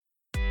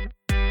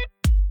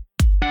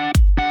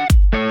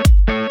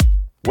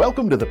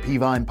Welcome to the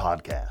Peavine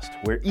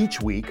Podcast, where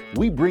each week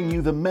we bring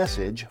you the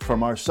message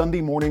from our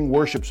Sunday morning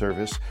worship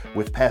service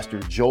with Pastor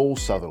Joel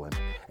Sutherland,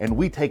 and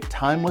we take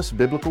timeless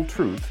biblical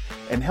truth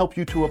and help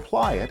you to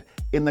apply it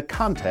in the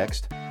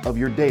context of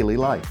your daily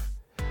life.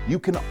 You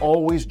can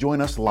always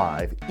join us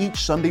live each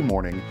Sunday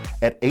morning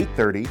at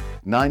 8:30,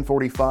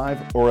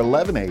 9:45, or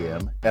 11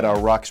 a.m. at our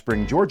Rock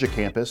Spring, Georgia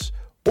campus,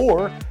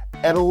 or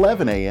at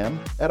 11 a.m.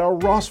 at our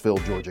Rossville,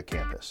 Georgia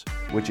campus,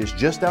 which is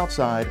just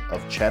outside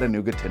of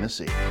Chattanooga,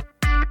 Tennessee.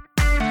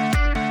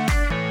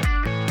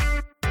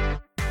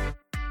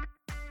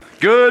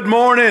 Good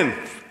morning.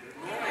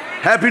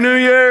 Happy New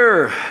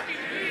Year.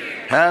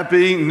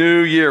 Happy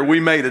New Year.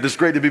 We made it. It's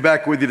great to be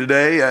back with you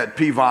today at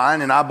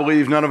Peavine, and I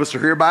believe none of us are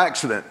here by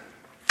accident.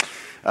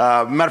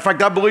 Matter of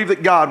fact, I believe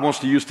that God wants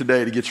to use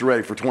today to get you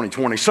ready for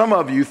 2020. Some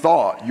of you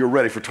thought you were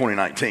ready for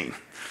 2019,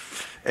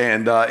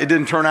 and it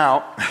didn't turn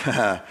out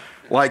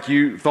like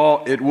you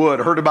thought it would.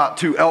 I heard about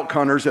two elk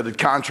hunters that had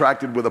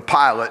contracted with a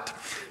pilot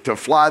to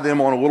fly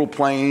them on a little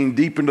plane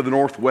deep into the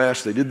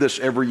Northwest. They did this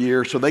every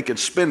year so they could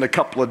spend a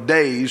couple of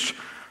days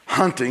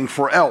hunting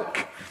for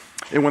elk.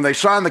 And when they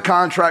signed the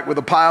contract with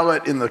the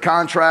pilot, in the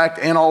contract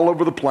and all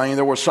over the plane,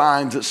 there were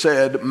signs that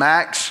said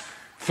max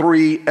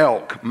 3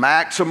 elk,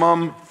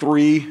 maximum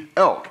 3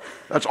 elk.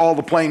 That's all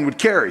the plane would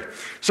carry.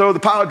 So the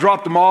pilot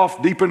dropped them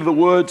off deep into the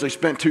woods. They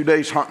spent 2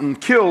 days hunting,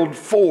 killed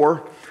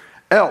 4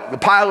 elk. The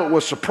pilot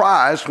was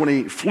surprised when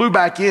he flew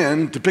back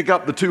in to pick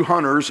up the 2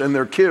 hunters and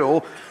their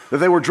kill that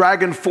they were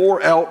dragging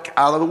 4 elk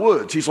out of the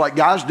woods. He's like,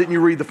 guys, didn't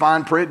you read the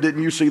fine print?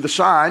 Didn't you see the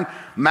sign?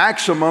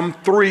 Maximum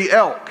 3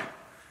 elk.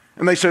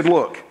 And they said,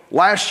 look,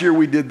 last year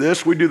we did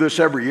this. We do this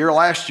every year.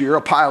 Last year,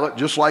 a pilot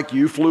just like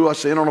you flew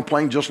us in on a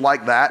plane just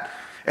like that.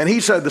 And he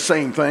said the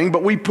same thing,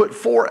 but we put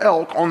 4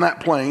 elk on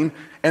that plane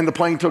and the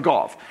plane took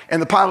off.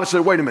 And the pilot said,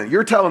 wait a minute,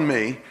 you're telling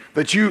me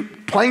that you,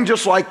 plane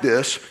just like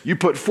this, you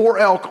put 4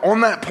 elk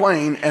on that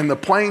plane and the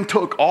plane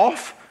took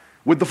off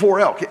with the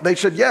 4 elk? They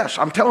said, yes,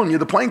 I'm telling you,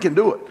 the plane can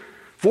do it.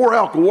 4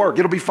 elk will work,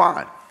 it'll be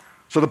fine.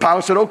 So the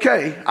pilot said,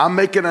 okay, I'm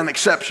making an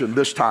exception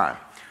this time.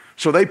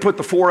 So they put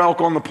the 4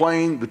 elk on the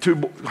plane, the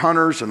 2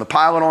 hunters and the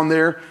pilot on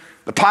there.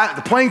 The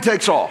plane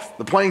takes off.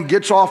 The plane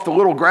gets off the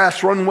little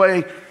grass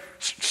runway,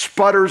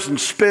 sputters and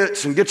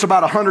spits and gets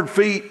about 100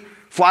 feet,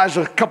 flies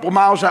a couple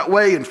miles that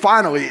way, and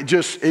finally it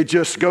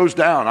just goes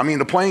down. I mean,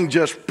 the plane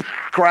just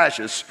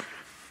crashes.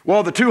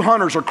 Well, the 2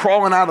 hunters are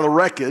crawling out of the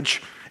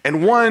wreckage,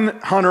 and one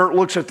hunter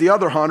looks at the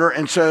other hunter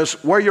and says,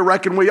 where you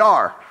reckon we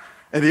are?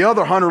 And the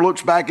other hunter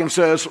looks back and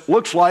says,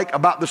 looks like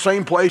about the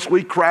same place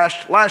we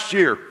crashed last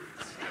year.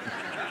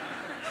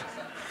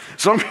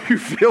 Some of you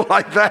feel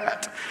like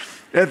that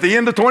at the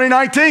end of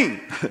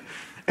 2019.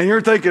 And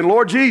you're thinking,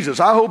 Lord Jesus,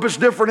 I hope it's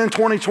different in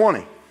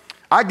 2020.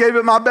 I gave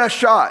it my best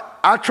shot.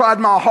 I tried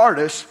my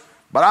hardest,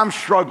 but I'm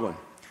struggling.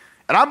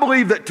 And I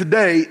believe that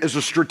today is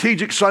a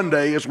strategic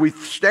Sunday as we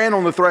stand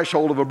on the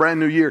threshold of a brand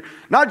new year.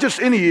 Not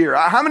just any year.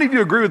 How many of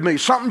you agree with me?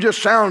 Something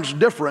just sounds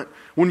different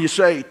when you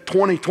say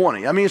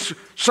 2020. I mean, it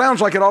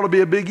sounds like it ought to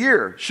be a big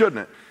year,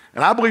 shouldn't it?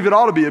 And I believe it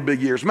ought to be a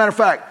big year. As a matter of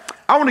fact,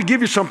 I want to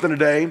give you something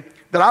today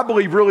that I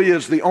believe really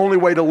is the only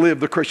way to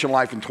live the Christian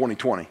life in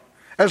 2020.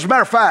 As a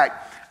matter of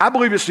fact, I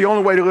believe it's the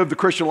only way to live the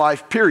Christian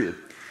life, period.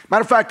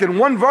 Matter of fact, in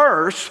one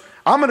verse,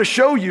 I'm going to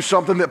show you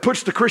something that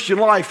puts the Christian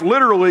life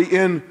literally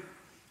in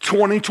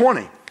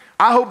 2020.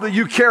 I hope that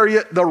you carry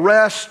it the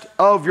rest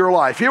of your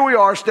life. Here we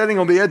are standing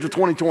on the edge of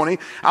 2020.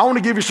 I want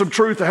to give you some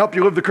truth to help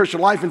you live the Christian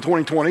life in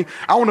 2020.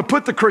 I want to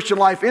put the Christian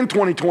life in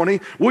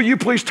 2020. Will you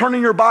please turn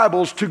in your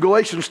Bibles to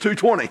Galatians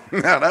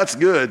 2:20? Now that's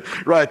good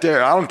right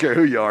there. I don't care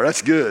who you are.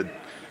 That's good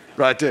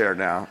right there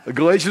now.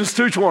 Galatians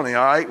 2:20,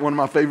 all right? One of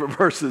my favorite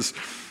verses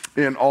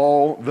in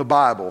all the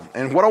Bible.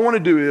 And what I want to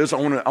do is I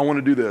want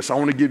to do this. I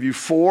want to give you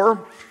 4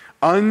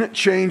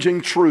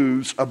 unchanging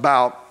truths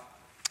about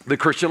the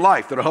Christian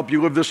life that'll help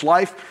you live this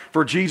life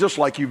for Jesus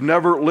like you've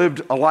never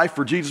lived a life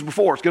for Jesus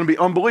before. It's going to be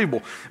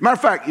unbelievable. Matter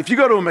of fact, if you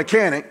go to a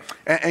mechanic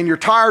and your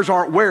tires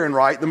aren't wearing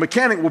right, the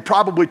mechanic will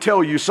probably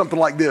tell you something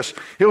like this.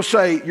 He'll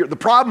say, the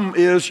problem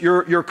is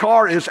your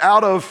car is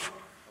out of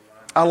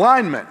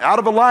alignment.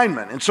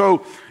 And so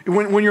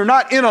when you're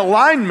not in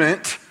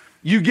alignment,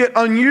 you get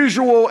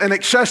unusual and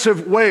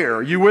excessive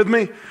wear. You with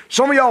me?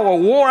 Some of y'all are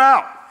wore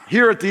out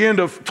here at the end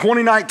of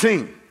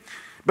 2019.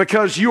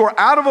 Because you are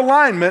out of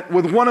alignment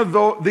with one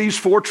of these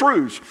 4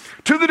 truths.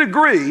 To the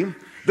degree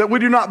that we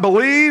do not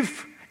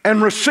believe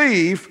and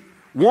receive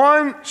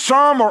one,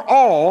 some, or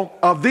all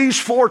of these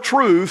 4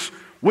 truths,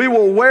 we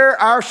will wear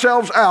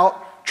ourselves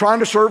out trying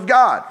to serve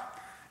God.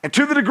 And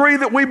to the degree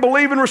that we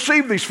believe and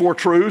receive these 4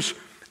 truths,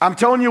 I'm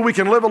telling you we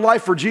can live a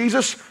life for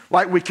Jesus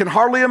like we can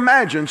hardly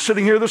imagine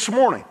sitting here this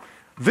morning.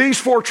 These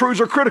 4 truths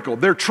are critical.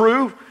 They're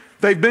true.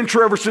 They've been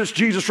true ever since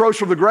Jesus rose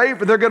from the grave,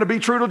 but they're going to be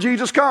true till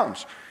Jesus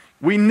comes.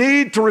 We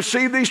need to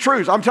receive these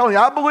truths. I'm telling you,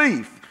 I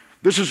believe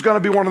this is going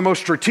to be one of the most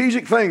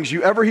strategic things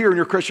you ever hear in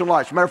your Christian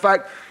life. As a matter of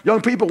fact,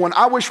 young people, when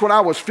I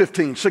was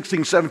 15,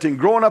 16, 17,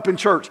 growing up in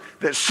church,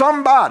 that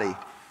somebody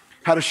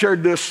had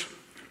shared this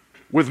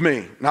with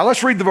me. Now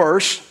let's read the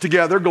verse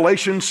together,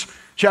 Galatians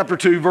chapter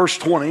 2, verse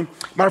 20.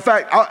 Matter of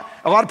fact,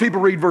 A lot of people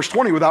read verse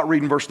 20 without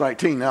reading verse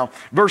 19. Now,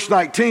 verse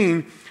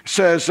 19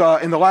 says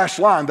in the last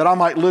line that I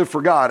might live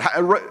for God.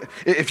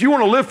 If you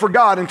want to live for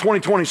God in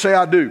 2020, say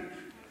I do.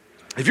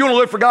 If you want to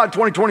live for God in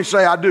 2020,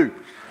 say I do.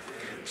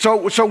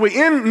 So we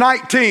end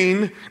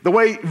 19 the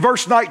way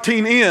verse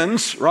 19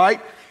 ends, right?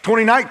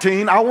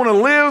 2019, I want to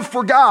live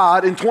for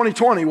God in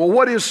 2020. Well,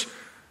 what is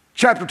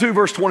chapter 2,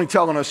 verse 20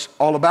 telling us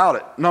all about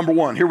it? Number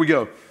one, here we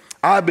go.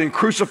 I've been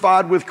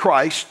crucified with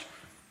Christ.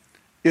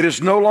 It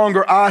is no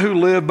longer I who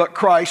live, but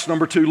Christ,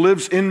 number two,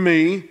 lives in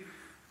me.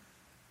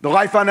 The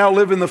life I now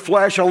live in the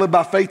flesh, I live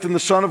by faith in the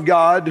Son of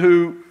God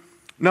who,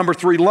 number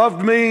three,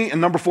 loved me, and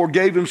number four,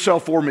 gave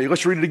himself for me.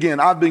 Let's read it again.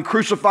 I've been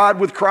crucified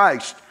with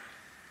Christ.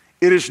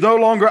 It is no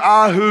longer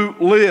I who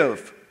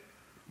live,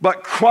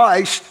 but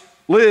Christ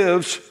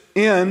lives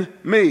in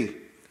me.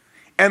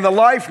 And the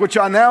life which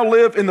I now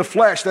live in the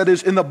flesh, that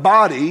is in the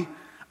body,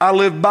 I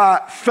live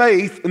by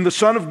faith in the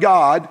Son of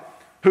God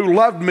who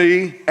loved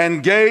me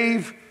and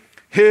gave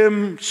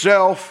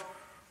himself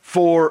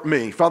for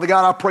me. Father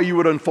God, I pray you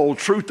would unfold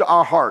truth to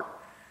our heart.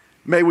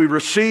 May we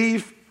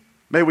receive,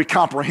 may we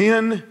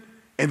comprehend,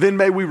 and then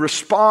may we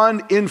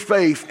respond in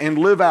faith and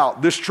live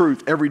out this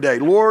truth every day.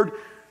 Lord,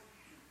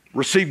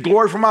 receive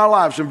glory from our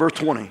lives in verse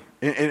 20,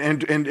 in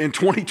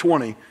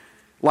 2020,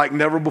 like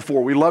never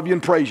before. We love you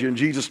and praise you in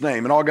Jesus'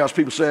 name. And all God's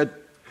people said,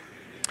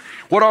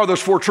 what are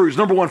those four truths?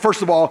 Number one,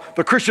 first of all,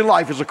 the Christian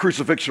life is a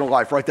crucifixional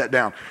life. Write that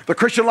down. The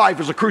Christian life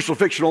is a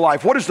crucifixional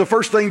life. What is the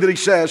first thing that he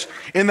says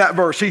in that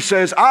verse? He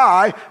says,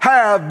 I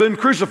have been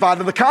crucified.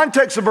 And the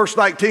context of verse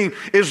 19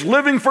 is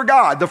living for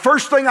God. The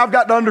first thing I've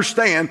got to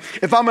understand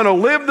if I'm going to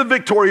live the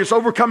victorious,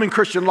 overcoming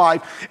Christian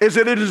life is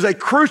that it is a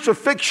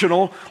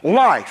crucifixional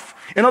life.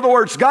 In other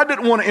words, God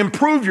didn't want to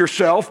improve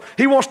yourself.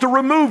 He wants to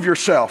remove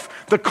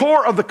yourself. The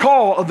core of the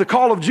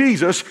call of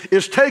Jesus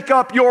is take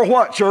up your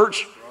what,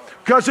 church?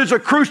 Because it's a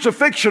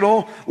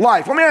crucifixional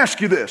life. Let me ask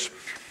you this.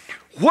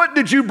 What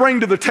did you bring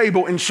to the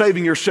table in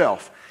saving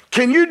yourself?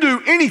 Can you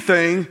do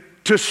anything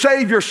to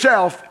save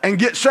yourself and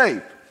get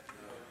saved?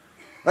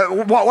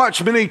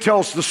 Watch, Benny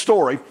tells the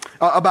story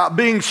about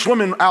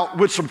swimming out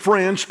with some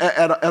friends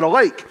at a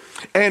lake.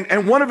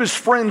 And one of his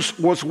friends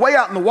was way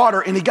out in the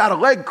water and he got a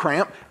leg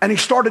cramp and he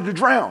started to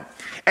drown.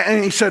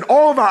 And he said,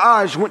 all of our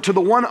eyes went to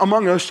the one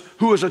among us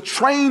who is a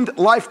trained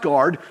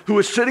lifeguard who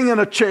is sitting in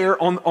a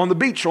chair on the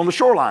beach, on the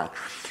shoreline.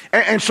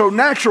 And so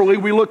naturally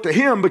we looked to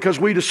him because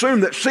we'd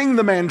assumed that seeing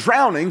the man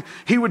drowning,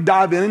 he would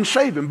dive in and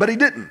save him, but he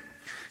didn't.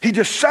 He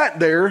just sat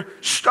there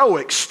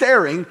stoic,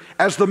 staring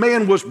as the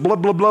man was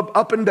blub, blub, blub,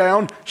 up and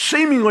down,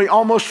 seemingly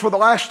almost for the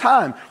last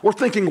time. We're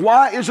thinking,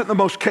 why isn't the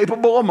most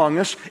capable among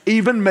us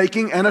even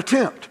making an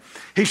attempt?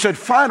 He said,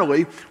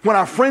 finally, when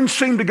our friend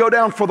seemed to go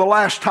down for the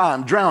last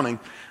time, drowning,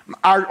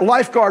 our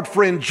lifeguard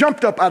friend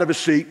jumped up out of his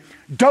seat,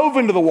 dove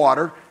into the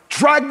water,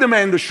 dragged the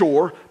man to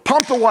shore,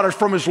 pumped the water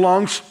from his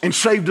lungs, and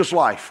saved his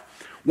life.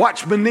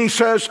 Watch, Benny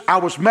says, I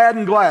was mad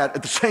and glad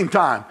at the same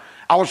time.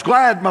 I was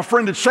glad my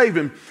friend had saved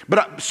him,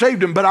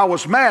 but I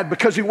was mad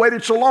because he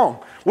waited so long.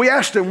 We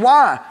asked him,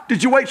 why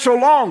did you wait so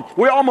long?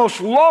 We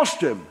almost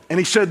lost him. And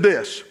he said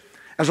this,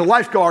 as a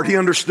lifeguard, he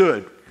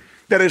understood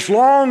that as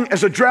long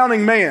as a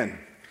drowning man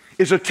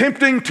is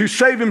attempting to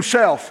save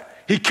himself,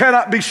 he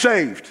cannot be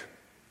saved.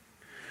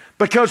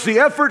 Because the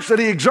efforts that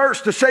he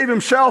exerts to save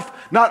himself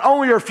not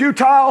only are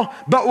futile,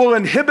 but will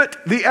inhibit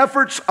the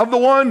efforts of the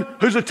one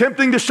who's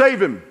attempting to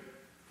save him.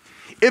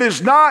 It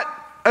is not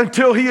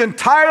until he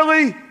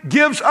entirely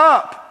gives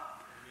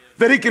up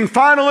that he can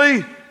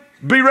finally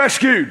be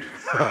rescued.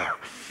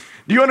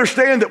 Do you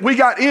understand that we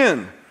got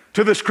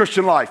into this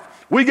Christian life?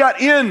 We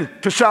got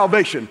into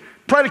salvation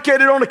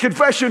predicated on a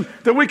confession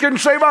that we couldn't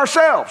save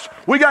ourselves.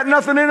 We got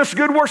nothing in us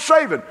good worth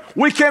saving.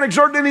 We can't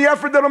exert any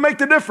effort that'll make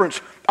the difference.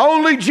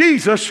 Only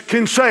Jesus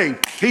can save.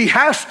 He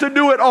has to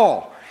do it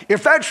all.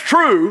 If that's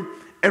true,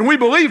 and we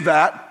believe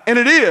that, and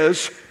it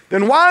is,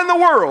 then why in the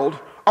world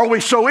are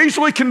we so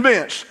easily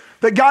convinced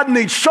that God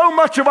needs so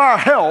much of our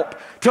help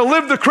to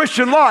live the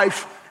Christian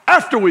life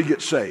after we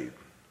get saved?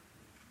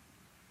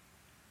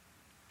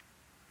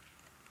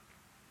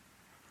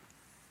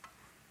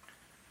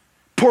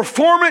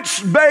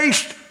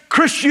 Performance-based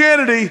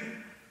Christianity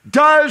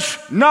does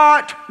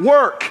not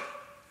work.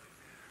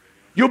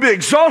 You'll be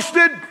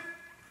exhausted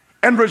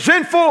and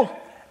resentful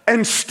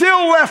and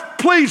still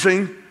left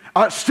feeling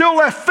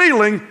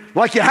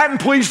like you hadn't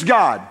pleased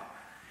God.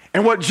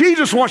 And what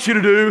Jesus wants you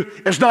to do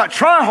is not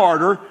try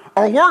harder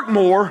or work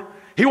more.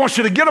 He wants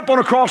you to get up on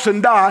a cross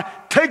and die.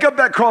 Take up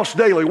that cross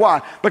daily.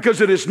 Why? Because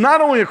it is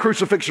not only a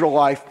crucifixional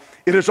life,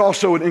 it is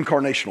also an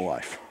incarnational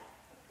life.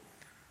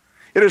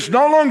 It is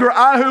no longer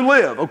I who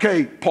live.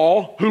 Okay,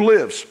 Paul, who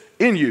lives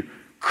in you?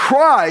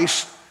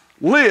 Christ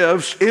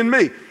lives in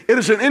me. It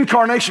is an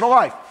incarnational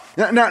life.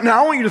 Now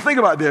I want you to think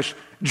about this.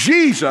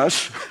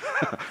 Jesus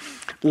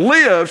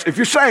lives, if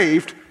you're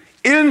saved,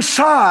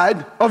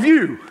 inside of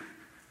you.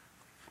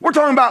 We're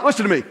talking about,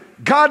 listen to me,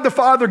 God the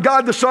Father,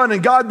 God the Son,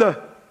 and God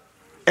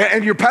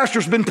And your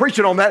pastor's been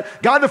preaching on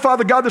that. God the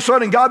Father, God the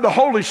Son, and God the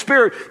Holy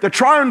Spirit, the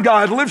triune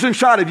God lives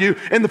inside of you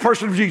in the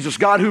person of Jesus.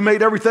 God who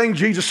made everything,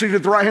 Jesus seated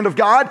at the right hand of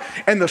God,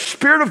 and the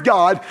Spirit of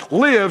God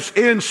lives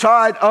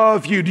inside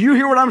of you. Do you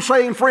hear what I'm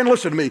saying, friend?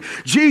 Listen to me.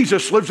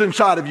 Jesus lives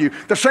inside of you.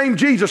 The same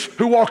Jesus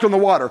who walked on the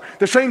water.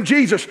 The same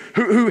Jesus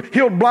who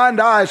healed blind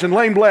eyes and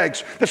lame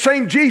legs. The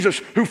same Jesus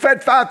who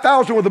fed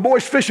 5,000 with the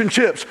boys' fish and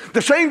chips.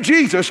 The same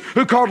Jesus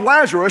who called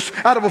Lazarus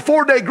out of a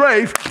 4-day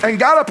grave and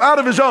got up out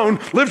of his own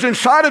lives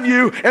inside of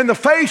you in the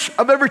face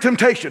of every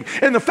temptation,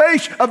 in the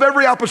face of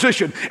every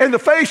opposition, in the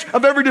face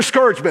of every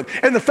discouragement,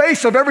 in the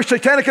face of every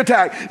satanic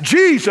attack.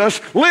 Jesus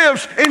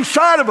lives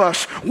inside of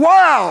us.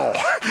 Wow.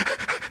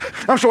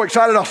 I'm so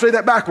excited I'll say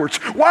that backwards.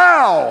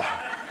 Wow.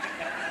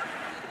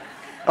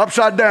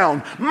 Upside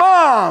down.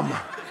 Mom.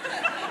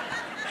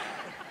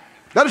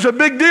 That is a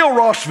big deal,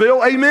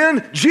 Rossville.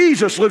 Amen.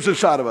 Jesus lives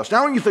inside of us.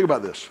 Now when you think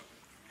about this,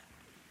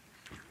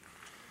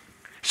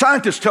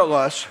 scientists tell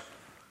us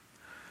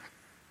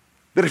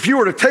that if you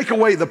were to take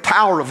away the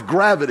power of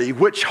gravity,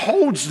 which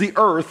holds the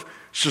earth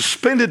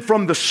suspended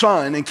from the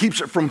sun and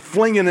keeps it from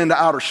flinging into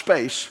outer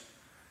space,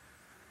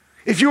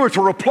 if you were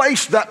to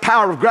replace that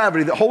power of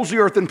gravity that holds the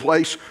earth in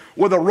place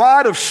with a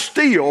rod of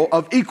steel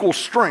of equal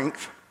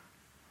strength,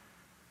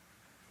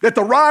 that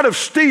the rod of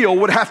steel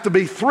would have to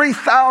be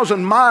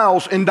 3,000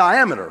 miles in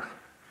diameter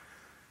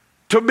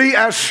to be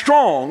as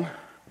strong,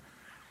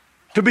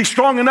 to be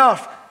strong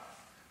enough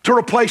to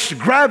replace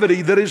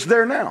gravity that is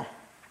there now.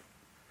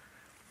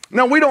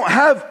 Now, we don't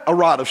have a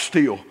rod of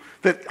steel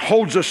that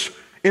holds us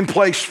in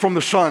place from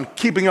the sun,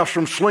 keeping us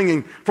from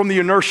slinging from the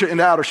inertia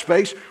into outer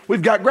space.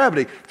 We've got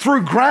gravity.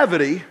 Through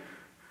gravity,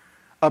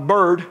 a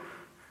bird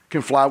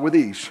can fly with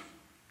ease.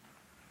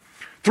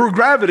 Through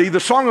gravity, the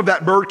song of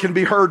that bird can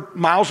be heard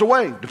miles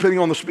away, depending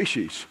on the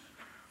species.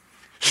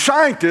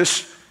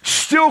 Scientists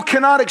still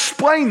cannot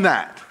explain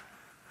that.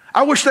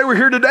 I wish they were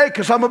here today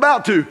because I'm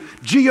about to.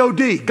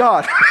 G-O-D,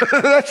 God.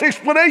 That's the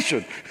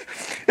explanation.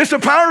 It's the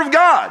power of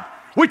God.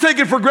 We take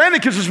it for granted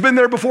because it's been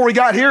there before we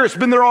got here. It's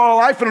been there all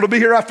our life and it'll be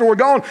here after we're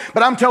gone.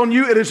 But I'm telling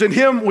you, it is in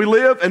Him we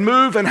live and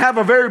move and have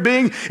a very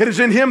being. It is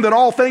in Him that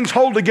all things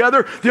hold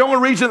together. The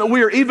only reason that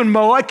we are even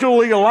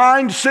molecularly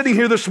aligned sitting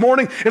here this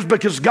morning is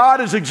because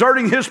God is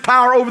exerting His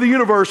power over the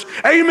universe.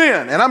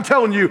 Amen. And I'm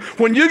telling you,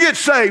 when you get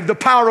saved, the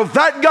power of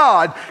that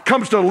God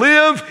comes to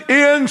live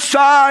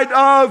inside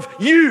of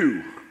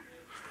you,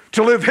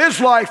 to live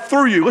His life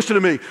through you. Listen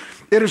to me.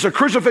 It is a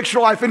crucifixion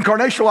life,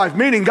 incarnational life,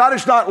 meaning God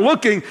is not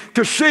looking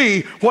to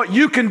see what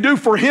you can do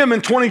for Him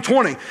in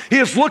 2020. He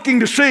is looking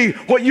to see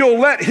what you'll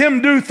let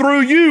Him do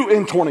through you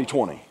in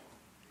 2020.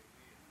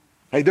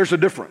 Hey, there's a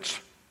difference.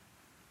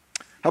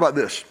 How about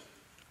this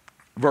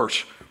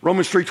verse?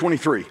 Romans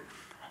 3:23.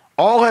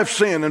 All have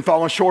sinned and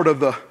fallen short of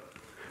the...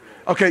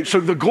 Okay, so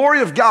the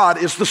glory of God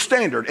is the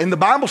standard. And the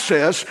Bible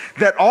says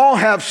that all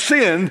have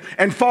sinned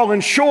and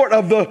fallen short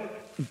of the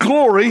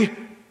glory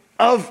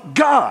of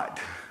God.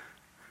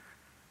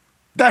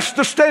 That's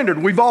the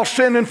standard. We've all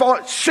sinned and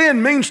fallen.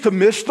 Sin means to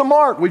miss the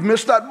mark. We've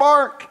missed that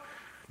mark.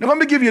 Now let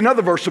me give you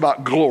another verse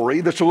about glory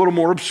that's a little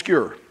more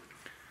obscure.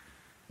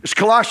 It's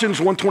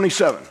Colossians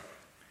 1:27.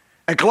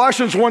 And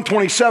Colossians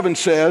 1:27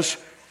 says,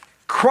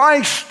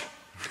 Christ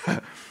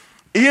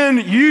in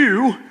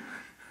you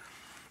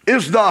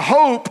is the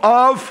hope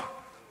of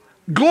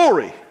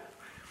glory.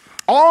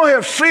 All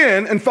have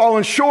sinned and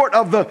fallen short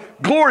of the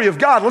glory of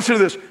God. Listen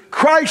to this.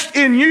 Christ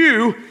in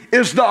you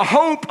is the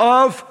hope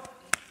of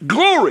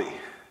glory.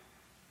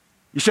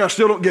 You say, I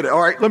still don't get it. All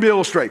right, let me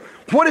illustrate.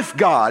 What if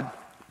God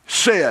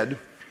said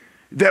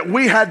that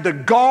we had to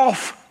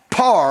golf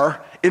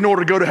par in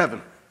order to go to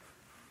heaven?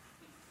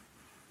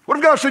 What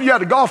if God said you had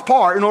to golf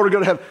par in order to go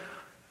to heaven?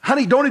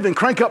 Honey, don't even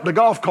crank up the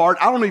golf cart.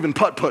 I don't even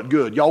putt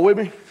good. Y'all with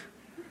me?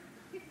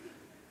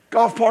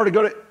 Golf par to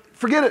go to,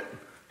 forget it.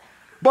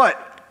 But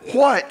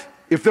what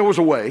if there was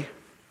a way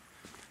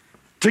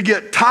to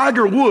get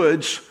Tiger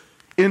Woods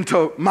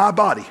into my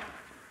body?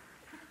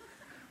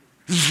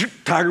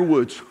 Tiger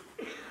Woods.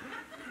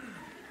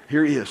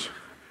 Here he is.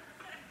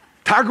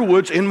 Tiger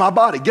Woods in my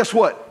body. Guess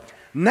what?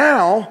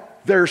 Now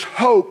there's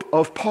hope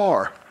of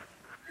par.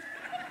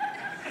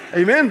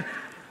 Amen?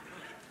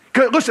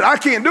 Listen, I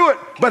can't do it,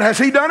 but has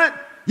he done it?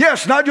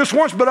 Yes, not just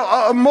once,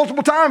 but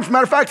multiple times.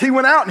 Matter of fact, he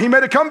went out and he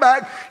made a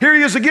comeback. Here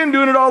he is again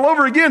doing it all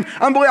over again.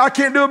 I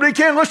can't do it, but he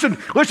can. Listen,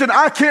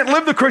 I can't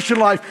live the Christian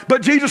life,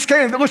 but Jesus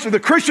can. Listen, the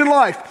Christian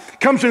life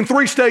comes in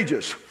 3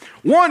 stages.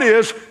 One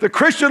is the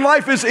Christian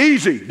life is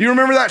easy. Do you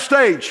remember that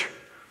stage?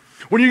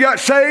 When you got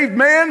saved,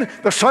 man,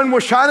 the sun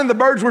was shining, the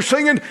birds were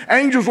singing,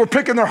 angels were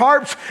picking their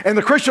harps, and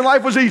the Christian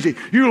life was easy.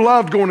 You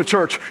loved going to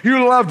church.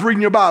 You loved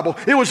reading your Bible.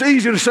 It was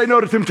easy to say no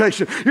to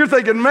temptation. You're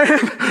thinking, man,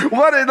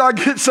 why didn't I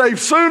get saved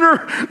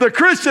sooner? The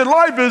Christian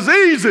life is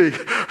easy.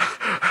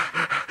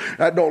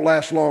 That don't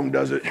last long,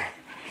 does it?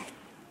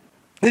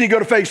 Then you go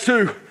to phase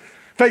 2.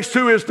 Phase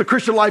 2 is the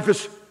Christian life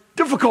is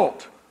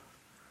difficult.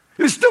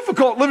 It is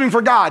difficult living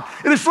for God.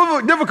 It is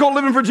difficult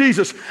living for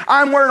Jesus.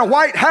 I'm wearing a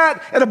white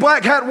hat in a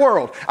black hat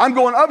world. I'm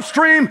going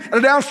upstream in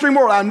a downstream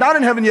world. I'm not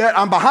in heaven yet.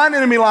 I'm behind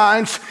enemy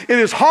lines. It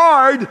is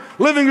hard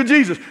living with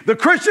Jesus. The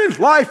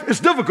Christian life is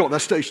difficult.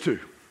 That's stage 2.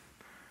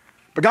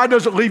 But God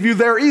doesn't leave you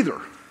there either,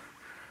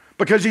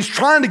 because he's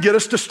trying to get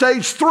us to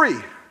stage 3.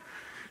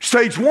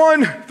 Stage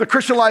 1, the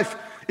Christian life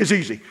is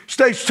easy.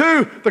 Stage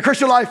 2, the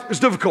Christian life is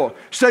difficult.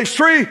 Stage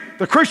 3,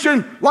 the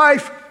Christian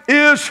life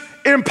is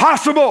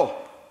impossible.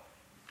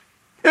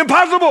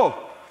 Impossible.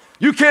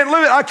 You can't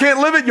live it. I can't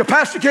live it. Your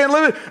pastor can't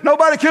live it.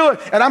 Nobody can live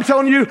it. And I'm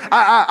telling you,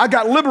 I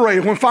got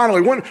liberated when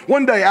finally,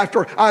 one day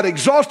after I'd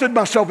exhausted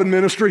myself in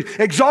ministry,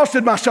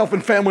 exhausted myself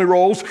in family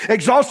roles,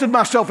 exhausted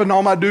myself in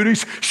all my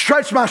duties,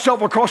 stretched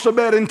myself across the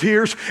bed in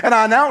tears, and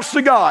I announced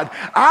to God,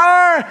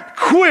 I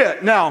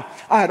quit. Now,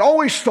 I had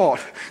always thought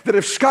that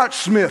if Scott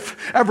Smith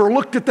ever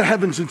looked at the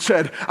heavens and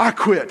said, I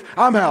quit,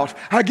 I'm out,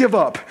 I give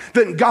up,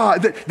 then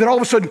God, that all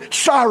of a sudden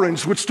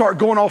sirens would start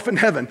going off in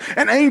heaven,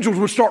 and angels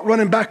would start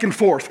running back and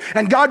forth,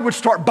 and God would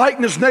start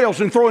biting his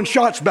nails and throwing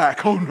shots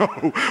back. Oh no,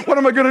 what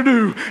am I going to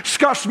do?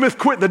 Scott Smith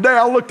quit the day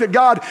I looked at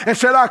God and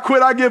said, I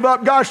quit, I give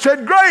up. God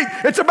said, great,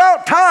 it's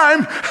about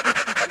time.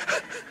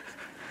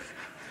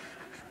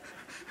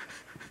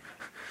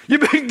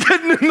 You've been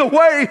getting in the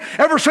way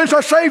ever since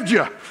I saved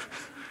you.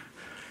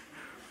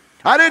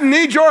 I didn't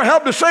need your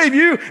help to save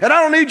you, and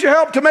I don't need your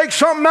help to make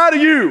something out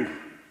of you.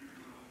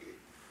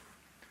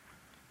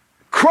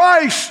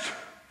 Christ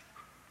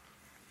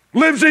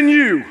lives in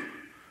you,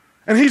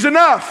 and he's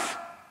enough.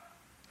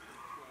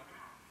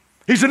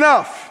 He's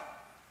enough.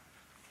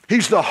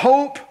 He's the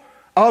hope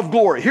of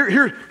glory.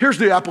 Here's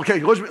the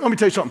application. Let me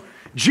tell you something.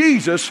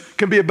 Jesus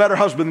can be a better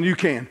husband than you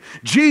can.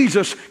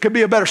 Jesus can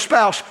be a better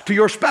spouse to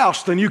your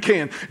spouse than you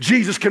can.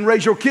 Jesus can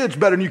raise your kids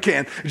better than you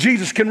can.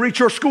 Jesus can reach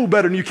your school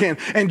better than you can.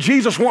 And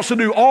Jesus wants to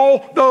do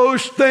all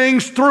those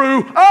things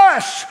through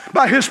us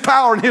by his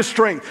power and his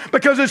strength,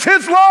 because it's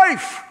his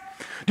life.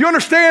 Do you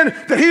understand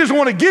that he doesn't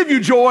want to give you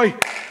joy?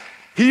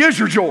 He is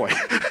your joy.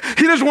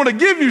 He doesn't want to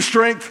give you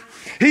strength.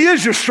 He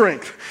is your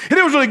strength. He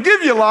doesn't want to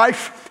give you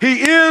life.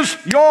 He is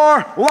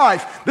your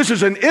life. This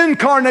is an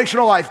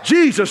incarnational life.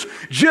 Jesus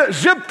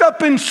zipped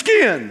up in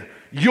skin,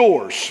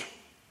 yours.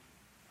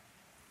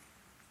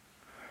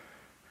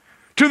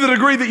 To the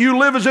degree that you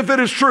live as if it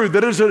is true,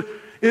 that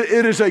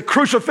it is a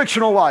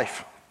crucifixional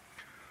life.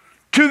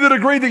 To the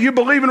degree that you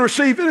believe and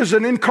receive it as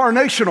an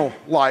incarnational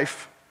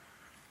life,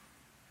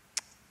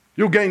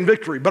 you'll gain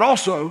victory. But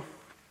also,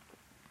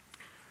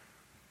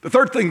 the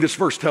third thing this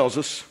verse tells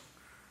us,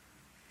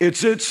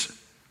 it's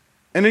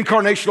an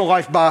incarnational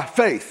life by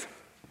faith.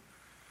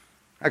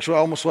 Actually, I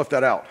almost left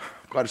that out.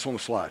 Glad it's on the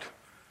slide.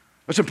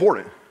 That's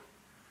important.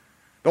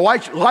 The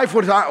life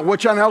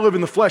which I now live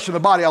in the flesh and the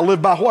body, I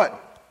live by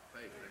what?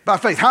 Faith. By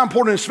faith. How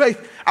important is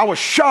faith? I was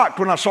shocked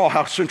when I saw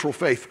how central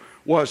faith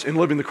was in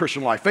living the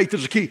Christian life. Faith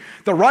is the key.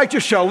 The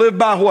righteous shall live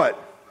by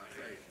what?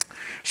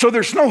 So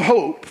there's no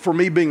hope for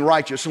me being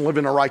righteous and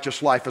living a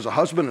righteous life as a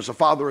husband, as a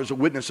father, as a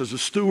witness, as a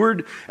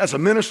steward, as a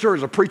minister,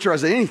 as a preacher,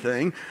 as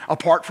anything,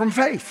 apart from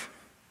faith.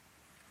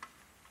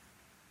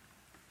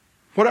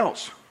 What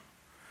else?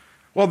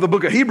 Well, the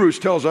book of Hebrews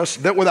tells us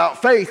that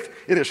without faith,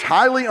 it is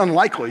highly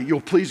unlikely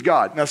you'll please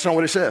God. That's not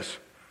what it says.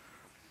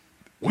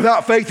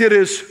 Without faith, it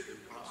is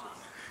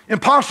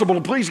impossible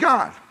to please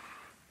God.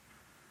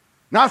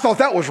 Now, I thought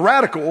that was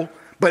radical,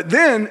 but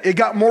then it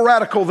got more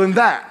radical than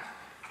that.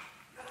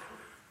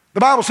 The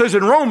Bible says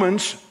in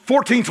Romans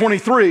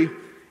 14:23,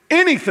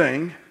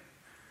 anything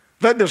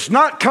that does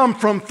not come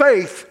from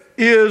faith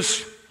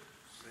is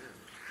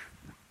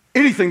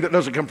anything that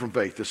doesn't come from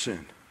faith is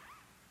sin.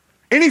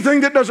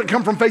 Anything that doesn't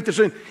come from faith is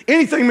sin.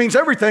 Anything means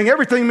everything.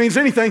 Everything means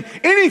anything.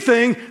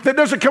 Anything that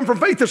doesn't come from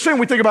faith is sin.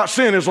 We think about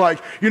sin as like,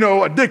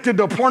 addicted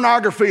to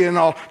pornography and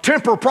a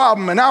temper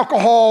problem and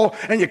alcohol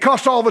and you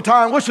cuss all the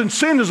time. Listen,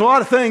 sin is a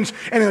lot of things.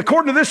 And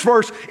according to this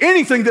verse,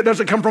 anything that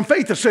doesn't come from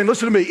faith is sin.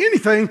 Listen to me.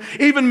 Anything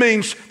even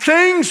means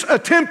things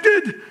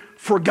attempted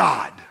for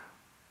God.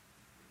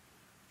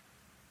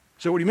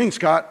 So what do you mean,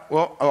 Scott?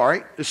 Well, all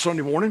right, it's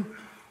Sunday morning.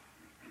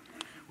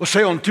 Let's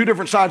say on two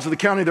different sides of the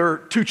county, there are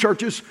two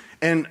churches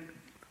and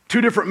two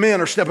different men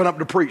are stepping up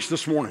to preach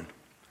this morning.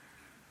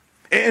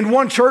 In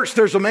one church,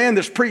 there's a man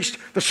that's preached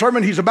the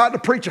sermon he's about to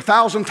preach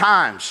 1,000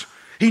 times.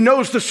 He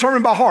knows the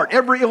sermon by heart.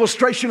 Every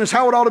illustration is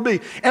how it ought to be.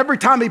 Every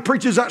time he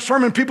preaches that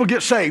sermon, people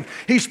get saved.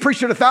 He's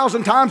preached it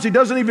 1,000 times. He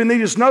doesn't even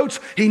need his notes.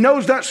 He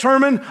knows that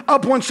sermon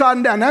up one side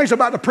and down. Now he's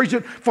about to preach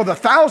it for the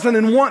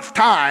 1,001st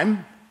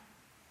time,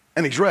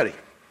 and he's ready.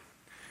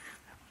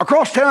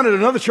 Across town at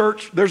another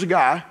church, there's a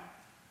guy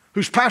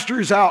whose pastor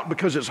is out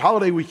because it's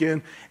holiday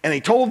weekend, and he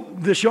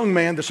told this young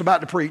man that's about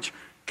to preach,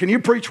 can you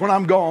preach when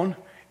I'm gone?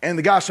 And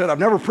the guy said, I've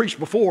never preached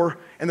before.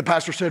 And the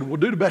pastor said, well,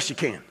 do the best you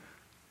can.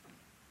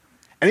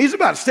 And he's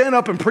about to stand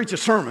up and preach a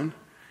sermon,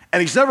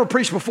 and he's never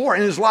preached before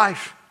in his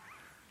life.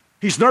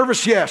 He's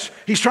nervous, yes.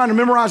 He's trying to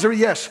memorize it,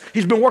 yes.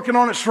 He's been working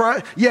on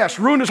it, yes.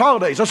 Ruined his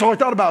holidays. That's all he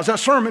thought about is that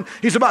sermon.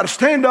 He's about to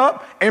stand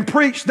up and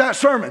preach that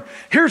sermon.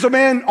 Here's a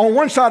man on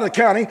one side of the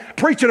county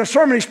preaching a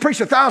sermon he's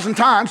preached 1,000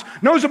 times,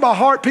 knows it by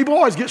heart. People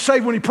always get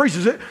saved when he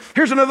preaches it.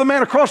 Here's another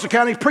man across the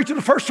county preaching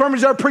the first sermon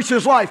he's ever preached in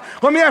his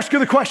life. Let me ask you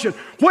the question.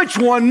 Which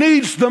one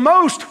needs the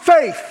most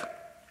faith?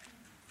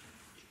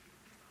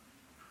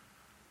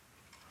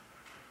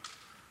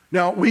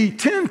 Now, we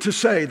tend to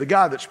say the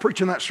guy that's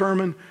preaching that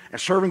sermon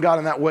and serving God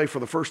in that way for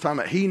the first time,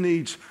 that he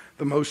needs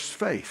the most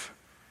faith.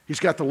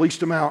 He's got the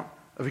least amount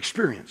of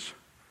experience.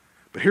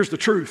 But here's the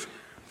truth.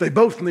 They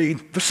both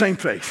need the same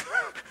faith.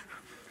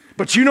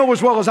 But you know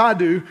as well as I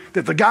do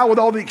that the guy with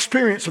all the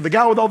experience or the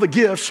guy with all the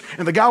gifts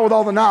and the guy with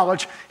all the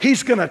knowledge,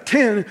 he's going to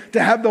tend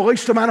to have the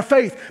least amount of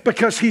faith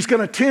because he's going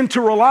to tend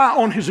to rely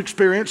on his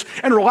experience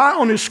and rely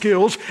on his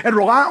skills and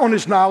rely on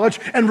his knowledge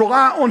and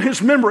rely on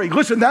his memory.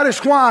 Listen, that is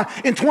why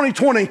in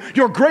 2020,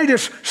 your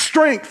greatest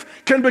strength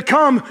can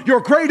become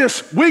your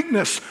greatest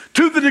weakness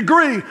to the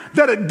degree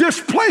that it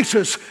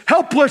displaces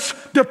helpless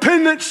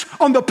dependence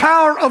on the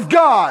power of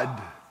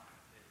God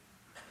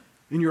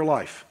in your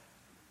life.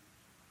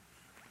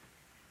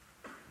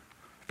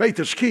 Faith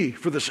is key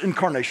for this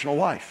incarnational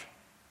life.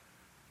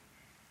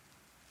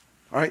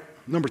 All right,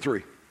 number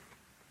 3.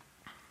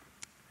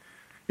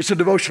 It's a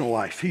devotional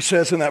life. He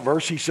says in that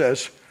verse, he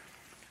says,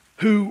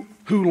 who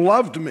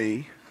loved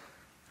me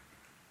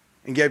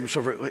and gave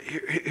himself.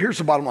 Here's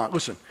the bottom line.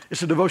 Listen,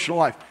 it's a devotional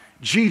life.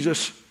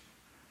 Jesus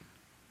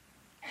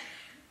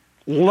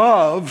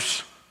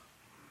loves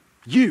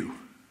you.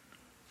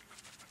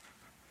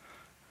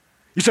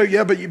 You say,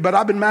 yeah, but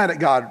I've been mad at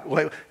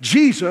God.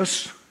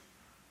 Jesus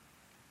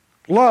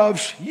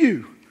loves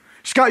you.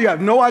 Scott, you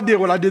have no idea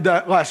what I did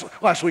that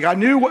last week. I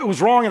knew what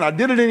was wrong and I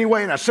did it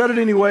anyway and I said it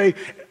anyway.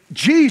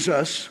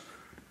 Jesus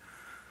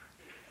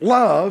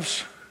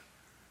loves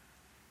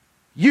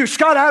you.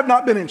 Scott, I have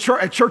not been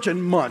at church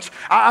in months.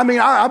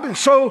 I've been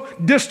so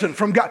distant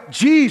from God.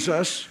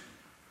 Jesus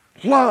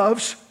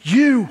loves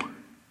you.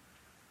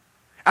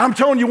 I'm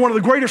telling you, one of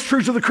the greatest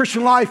truths of the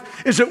Christian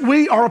life is that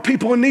we are a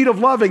people in need of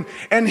loving,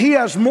 and He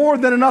has more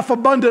than enough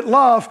abundant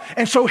love,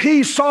 and so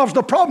He solves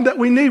the problem that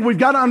we need. We've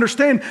got to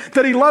understand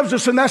that He loves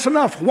us, and that's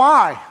enough.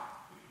 Why?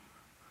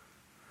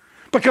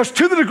 Because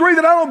to the degree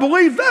that I don't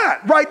believe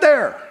that, right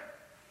there,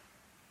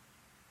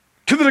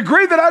 to the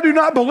degree that I do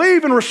not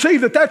believe and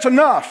receive that that's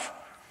enough,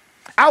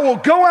 I will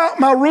go out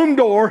my room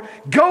door,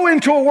 go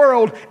into a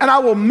world, and I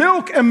will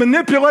milk and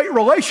manipulate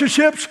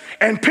relationships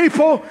and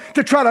people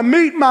to try to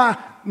meet my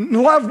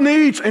love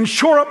needs and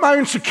shore up my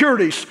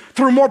insecurities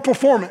through more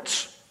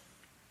performance.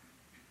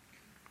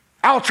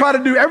 I'll try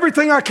to do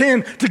everything I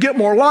can to get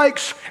more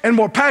likes and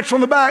more pats on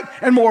the back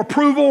and more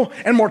approval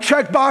and more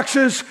check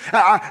boxes.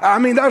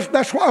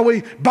 That's why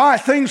we buy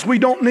things we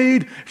don't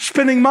need,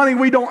 spending money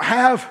we don't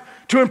have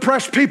to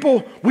impress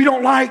people we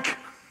don't like.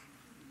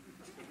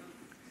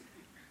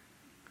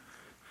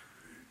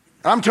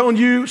 I'm telling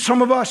you,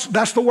 some of us,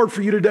 that's the word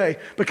for you today,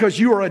 because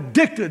you are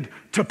addicted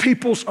to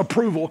people's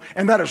approval,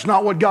 and that is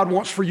not what God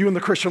wants for you in the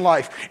Christian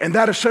life. And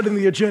that is setting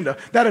the agenda.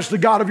 That is the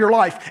God of your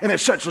life, and it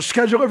sets a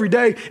schedule every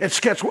day. It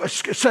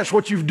sets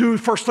what you do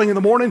first thing in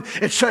the morning.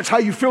 It sets how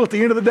you feel at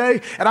the end of the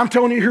day. And I'm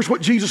telling you, here's what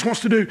Jesus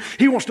wants to do.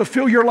 He wants to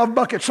fill your love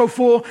bucket so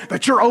full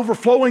that you're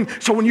overflowing,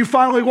 so when you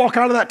finally walk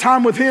out of that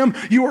time with Him,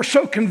 you are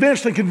so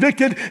convinced and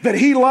convicted that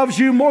He loves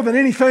you more than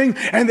anything,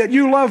 and that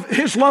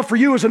His love for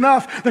you is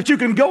enough that you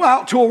can go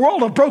out to a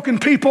world of broken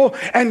people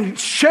and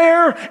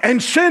share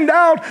and send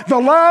out the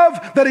love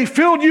that He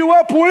filled you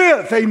up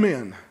with.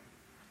 Amen.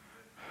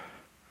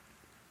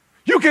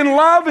 You can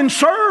love and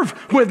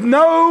serve with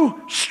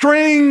no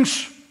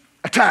strings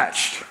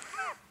attached.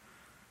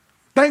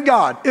 Thank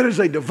God it is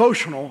a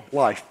devotional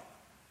life.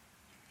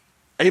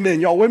 Amen.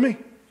 Y'all with me?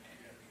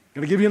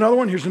 Going to give you another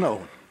one? Here's another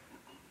one.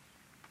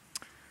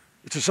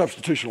 It's a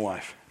substitutional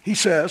life. He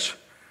says,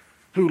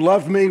 who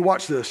loved me,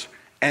 watch this,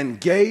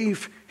 and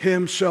gave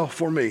Himself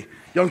for me.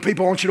 Young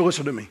people, I want you to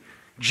listen to me.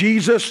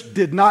 Jesus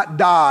did not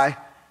die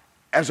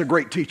as a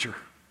great teacher.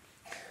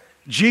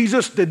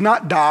 Jesus did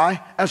not die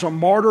as a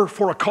martyr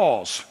for a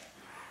cause.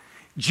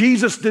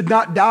 Jesus did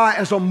not die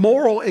as a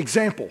moral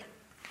example.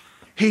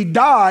 He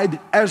died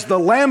as the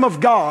Lamb of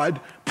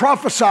God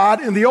prophesied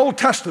in the Old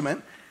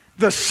Testament,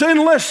 the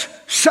sinless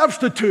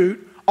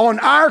substitute on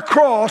our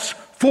cross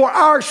for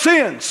our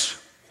sins.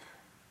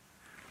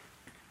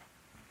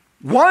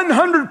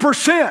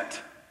 100%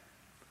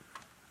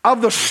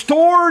 of the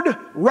stored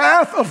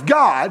wrath of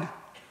God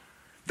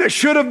that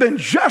should have been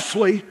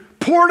justly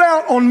poured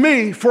out on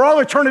me for all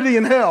eternity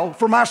in hell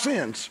for my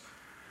sins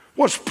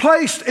was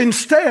placed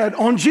instead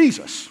on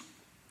Jesus.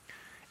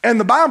 And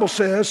the Bible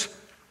says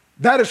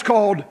that is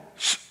called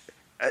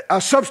a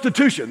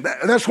substitution.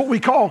 That's what we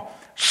call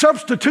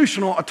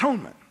substitutional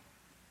atonement.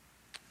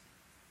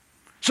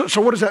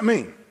 So what does that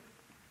mean?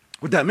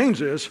 What that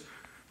means is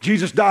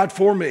Jesus died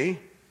for me.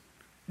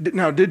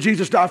 Now, did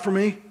Jesus die for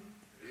me?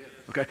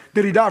 Okay.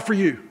 Did He die for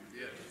you?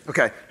 Yes.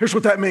 Okay. Here's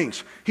what that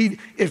means.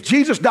 If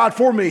Jesus died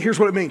for me, here's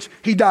what it means.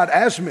 He died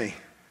as me.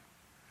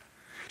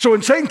 So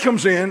when Satan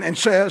comes in and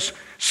says,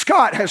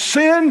 Scott has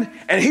sinned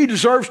and he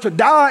deserves to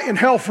die in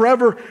hell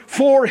forever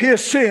for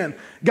his sin,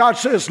 God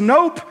says,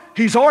 nope,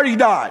 he's already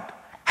died.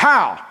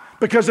 How?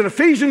 Because in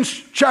Ephesians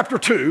chapter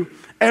 2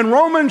 and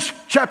Romans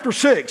chapter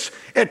 6,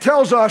 it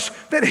tells us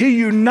that he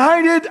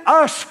united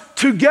us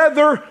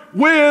together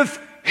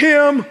with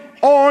him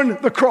on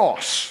the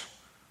cross.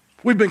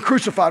 We've been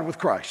crucified with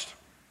Christ.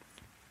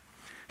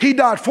 He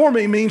died for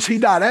me means he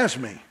died as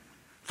me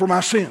for my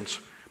sins.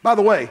 By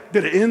the way,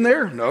 did it end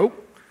there? No.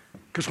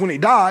 Because when he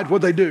died,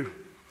 what'd they do?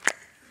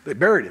 They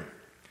buried him.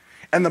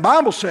 And the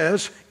Bible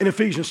says in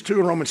Ephesians 2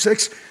 and Romans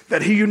 6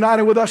 that he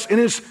united with us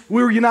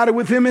we were united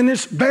with him in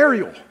his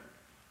burial.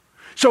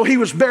 So he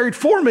was buried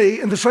for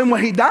me in the same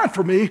way he died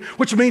for me,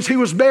 which means he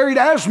was buried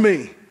as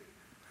me.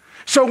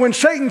 So when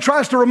Satan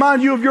tries to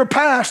remind you of your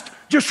past,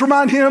 just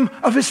remind him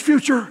of his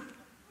future.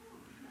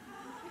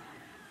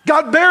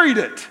 God buried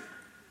it.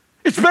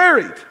 It's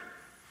buried.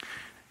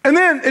 And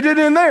then it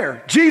didn't end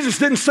there. Jesus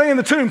didn't stay in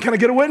the tomb. Can I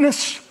get a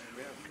witness?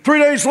 3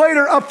 days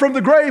later, up from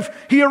the grave,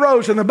 he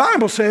arose. And the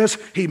Bible says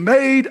he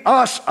made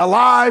us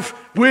alive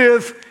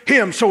with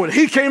him. So when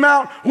he came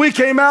out, we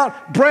came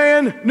out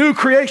brand new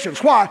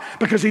creations. Why?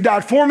 Because he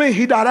died for me,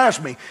 he died as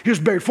me. He was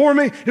buried for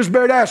me, he was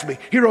buried as me.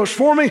 He rose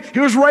for me,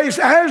 he was raised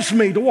as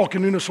me to walk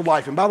in newness of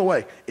life. And by the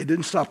way, it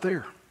didn't stop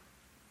there.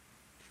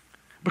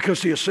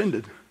 Because he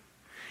ascended.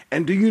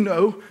 And do you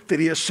know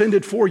that he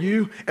ascended for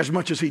you as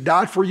much as he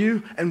died for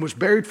you and was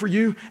buried for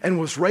you and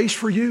was raised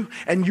for you?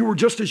 And you were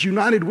just as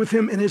united with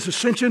him in his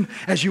ascension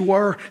as you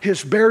were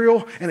his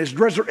burial and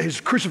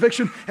his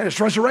crucifixion and his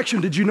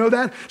resurrection. Did you know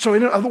that? So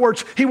in other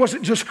words, he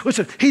wasn't just,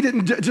 listen, he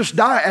didn't just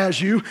die as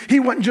you.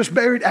 He wasn't just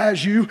buried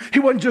as you. He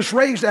wasn't just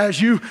raised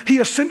as you. He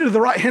ascended to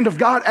the right hand of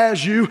God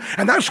as you.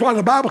 And that's why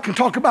the Bible can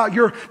talk about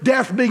your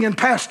death being in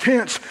past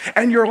tense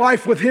and your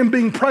life with him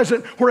being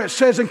present, where it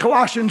says in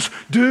Colossians,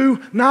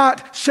 do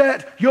not set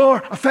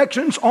your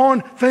affections on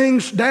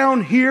things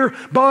down here,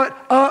 but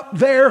up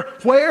there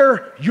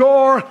where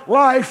your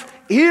life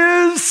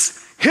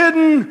is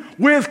hidden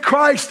with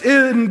Christ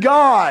in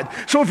God.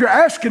 So if you're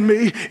asking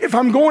me if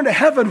I'm going to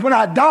heaven when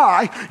I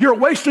die, you're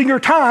wasting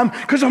your time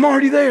because I'm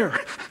already there.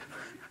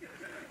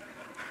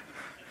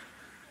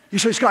 You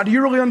say, Scott, do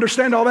you really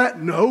understand all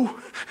that? No.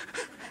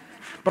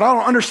 But I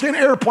don't understand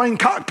airplane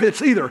cockpits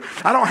either.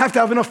 I don't have to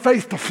have enough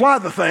faith to fly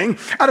the thing.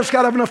 I just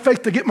got to have enough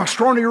faith to get my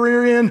scrawny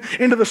rear end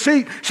into the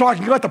seat so I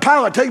can let the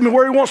pilot take me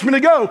where he wants me to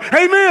go.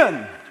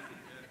 Amen.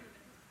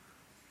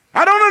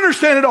 I don't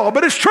understand it all,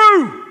 but it's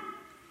true.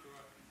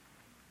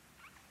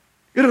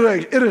 It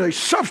is a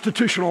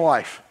substitutional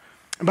life.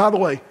 And by the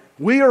way,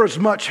 we are as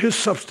much his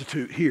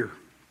substitute here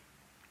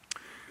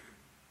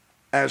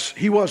as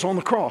he was on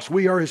the cross.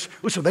 We are his,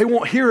 listen, they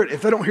won't hear it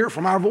if they don't hear it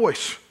from our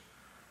voice.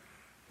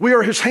 We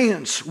are his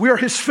hands. We are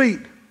his feet.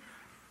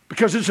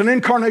 Because it's an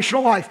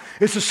incarnational life.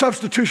 It's a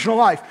substitutional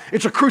life.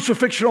 It's a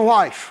crucifixional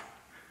life.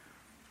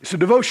 It's a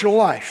devotional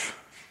life.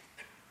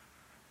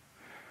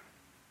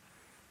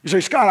 You say,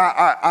 Scott,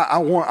 I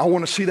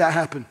want to see that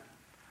happen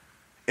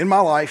in my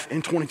life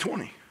in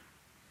 2020.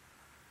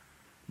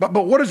 But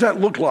what does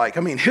that look like? I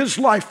mean, his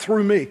life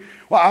through me.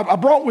 Well, I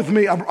brought with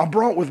me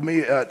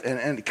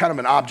and kind of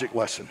an object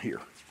lesson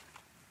here.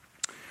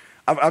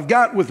 I've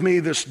got with me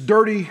this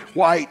dirty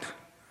white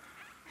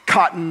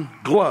cotton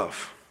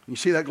glove. You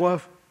see that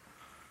glove?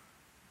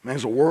 Man,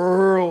 there's a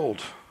world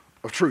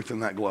of truth in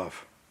that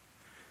glove.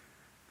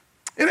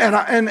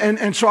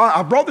 And so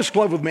I brought this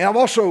glove with me. I've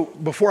also,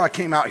 before I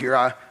came out here,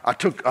 I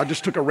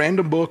just took a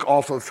random book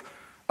off of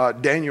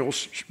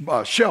Daniel's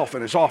shelf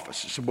in his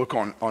office. It's a book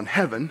on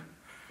heaven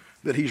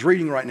that he's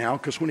reading right now,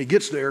 because when he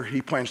gets there,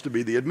 he plans to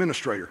be the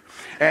administrator.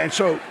 And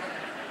so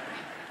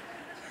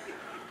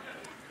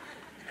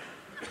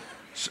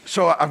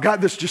I've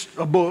got this, just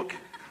a book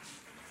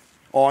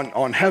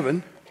on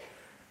heaven,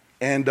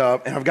 and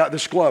I've got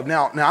this glove.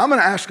 Now I'm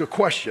going to ask a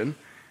question,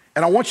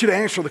 and I want you to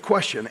answer the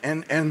question,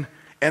 and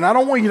I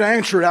don't want you to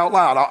answer it out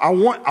loud. I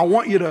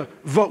want you to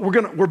vote.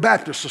 We're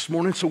Baptists this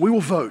morning, so we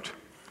will vote.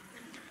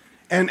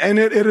 And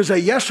it is a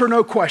yes or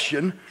no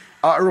question.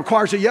 It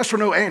requires a yes or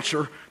no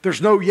answer.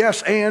 There's no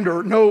yes and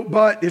or no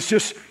but. It's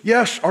just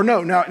yes or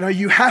no. Now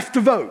you have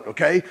to vote,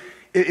 okay?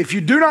 If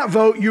you do not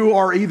vote, you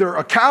are either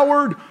a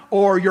coward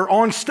or you're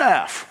on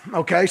staff,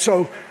 okay?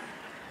 So,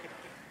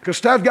 because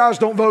staff guys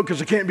don't vote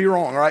because it can't be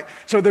wrong, all right?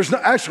 So there's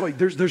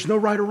no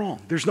right or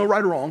wrong. There's no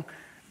right or wrong.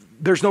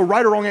 There's no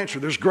right or wrong answer.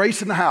 There's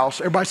grace in the house.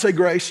 Everybody say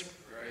grace.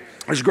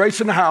 There's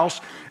grace in the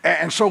house.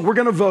 And so we're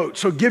going to vote.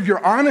 So give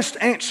your honest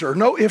answer.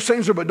 No ifs,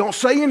 ands, or but don't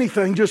say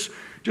anything. Just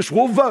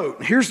we'll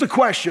vote. Here's the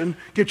question.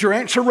 Get your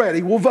answer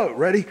ready. We'll vote.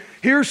 Ready?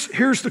 Here's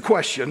the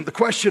question. The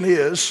question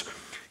is,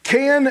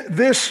 can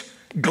this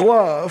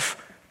glove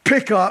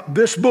pick up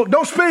this book?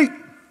 Don't speak.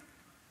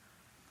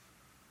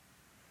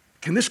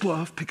 Can this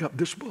glove pick up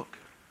this book?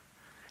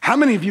 How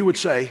many of you would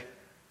say,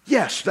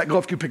 yes, that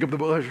glove can pick up the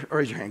book?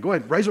 Raise your hand. Go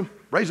ahead. Raise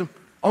them.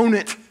 Own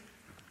it.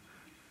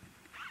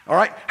 All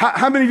right.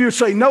 How many of you would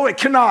say, no, it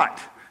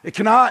cannot? It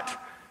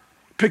cannot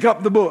pick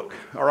up the book.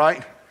 All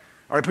right.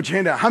 All right, put your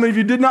hand down. How many of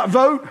you did not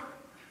vote?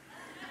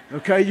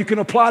 Okay, you can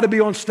apply to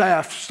be on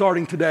staff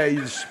starting today.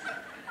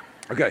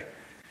 Okay.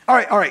 All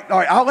right.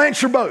 I'll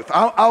answer both.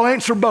 I'll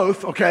answer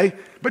both, okay?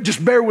 But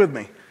just bear with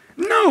me.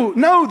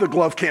 No, the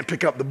glove can't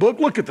pick up the book.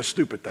 Look at the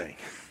stupid thing.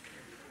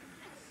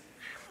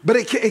 But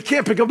it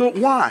can't pick up the book.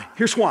 Why?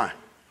 Here's why.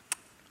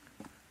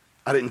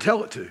 I didn't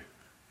tell it to.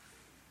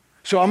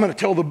 So I'm going to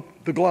tell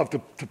the glove to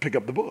pick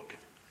up the book.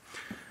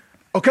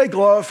 Okay,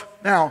 glove,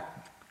 now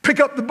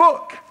pick up the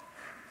book.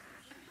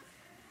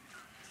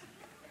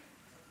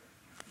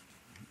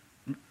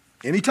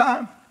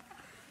 Anytime.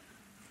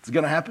 It's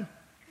going to happen.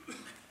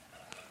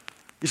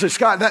 You say,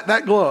 Scott,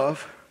 that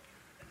glove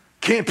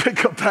can't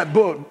pick up that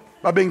book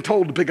by being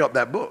told to pick up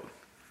that book.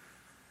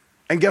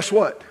 And guess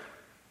what?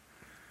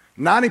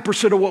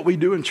 90% of what we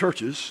do in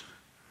churches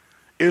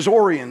is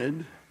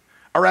oriented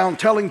around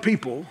telling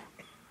people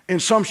in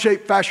some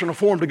shape, fashion, or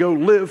form to go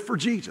live for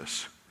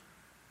Jesus.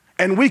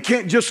 And we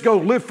can't just go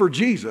live for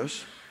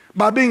Jesus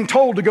by being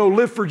told to go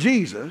live for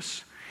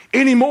Jesus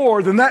any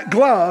more than that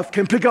glove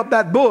can pick up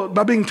that book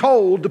by being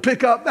told to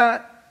pick up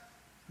that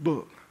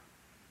book.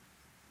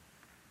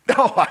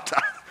 No,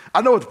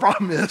 I know what the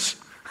problem is.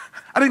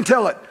 I didn't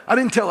tell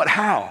it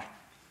how.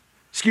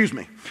 Excuse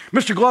me.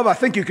 Mr. Glove, I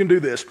think you can do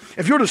this.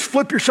 If you'll just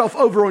flip yourself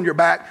over on your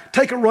back,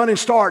 take a running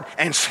start,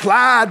 and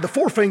slide the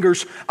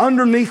forefingers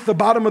underneath the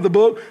bottom of the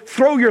book,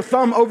 throw your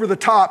thumb over the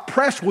top,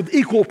 press with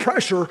equal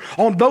pressure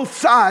on both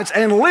sides,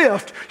 and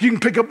lift, you can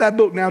pick up that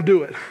book. Now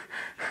do it.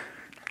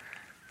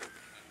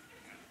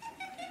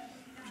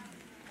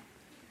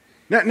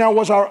 Now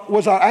was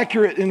I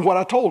accurate in what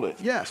I told it?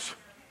 Yes.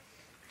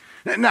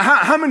 Now,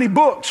 how many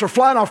books are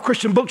flying off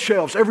Christian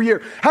bookshelves every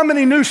year? How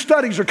many new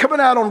studies are coming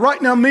out on Right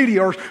Now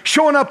Media or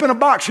showing up in a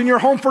box in your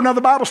home for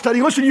another Bible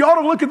study? Listen, you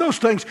ought to look at those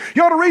things.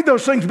 You ought to read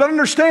those things, but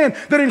understand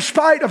that in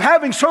spite of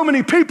having so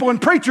many people and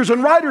preachers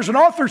and writers and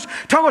authors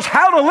tell us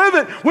how to live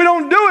it, we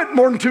don't do it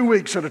more than 2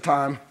 weeks at a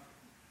time.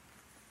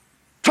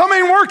 Some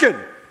ain't working.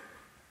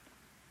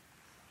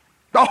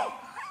 Oh,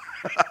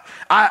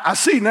 I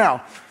see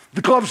now.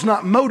 The glove's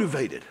not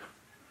motivated.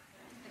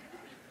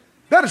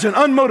 That is an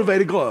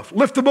unmotivated glove.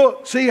 Lift the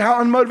book. See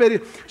how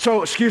unmotivated?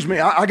 So, excuse me,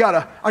 I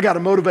gotta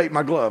motivate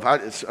my glove.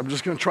 I'm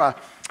just gonna try.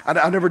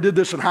 I never did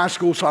this in high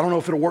school, so I don't know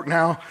if it'll work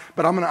now,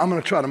 but I'm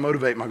gonna try to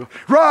motivate my glove.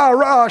 Rah,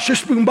 rah,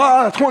 shish, boom,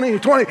 bah,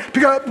 2020,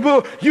 pick up the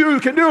book. You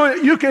can do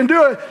it, you can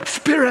do it.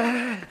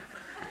 Spirit.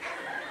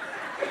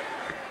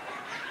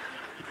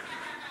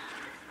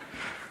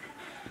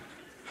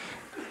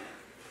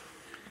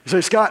 You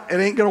say, Scott, it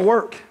ain't gonna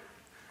work.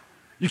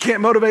 You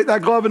can't motivate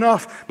that glove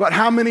enough, but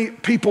how many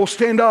people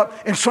stand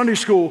up in Sunday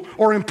school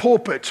or in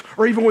pulpits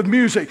or even with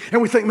music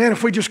and we think, man,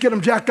 if we just get them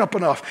jacked up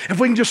enough, if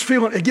we can just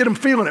feel it and get them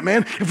feeling it,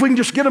 man, if we can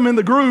just get them in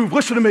the groove,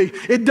 listen to me,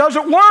 it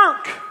doesn't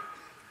work.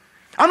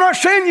 I'm not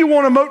saying you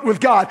won't emote with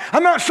God.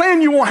 I'm not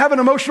saying you won't have an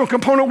emotional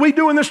component. We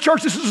do in this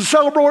church. This is a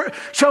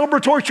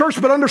celebratory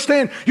church, but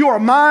understand you are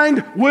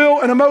mind,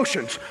 will, and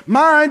emotions.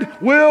 Mind,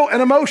 will,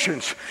 and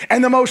emotions.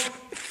 And the most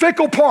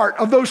fickle part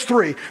of those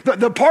three,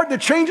 the part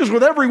that changes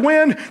with every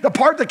wind, the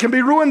part that can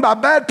be ruined by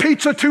bad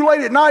pizza too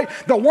late at night,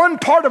 the one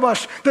part of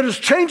us that is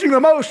changing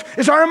the most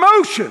is our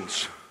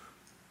emotions.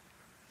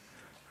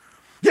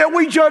 Yet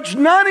we judge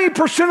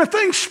 90% of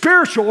things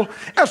spiritual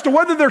as to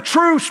whether they're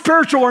true,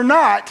 spiritual, or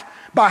not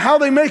by how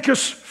they make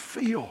us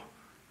feel.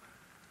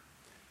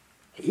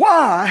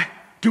 Why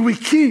do we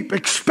keep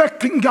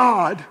expecting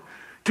God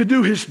to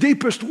do his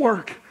deepest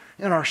work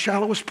in our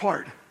shallowest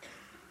part?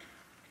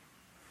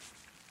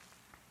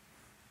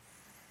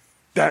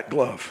 That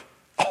glove.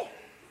 Oh,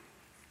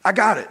 I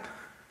got it.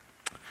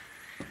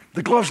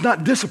 The glove's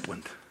not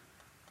disciplined.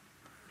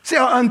 See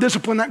how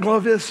undisciplined that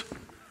glove is?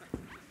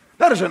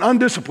 That is an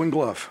undisciplined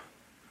glove.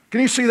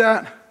 Can you see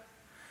that?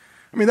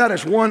 I mean, that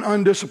is one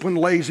undisciplined,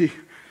 lazy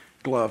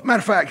glove. Matter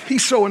of fact,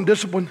 he's so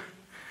undisciplined,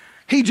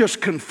 he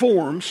just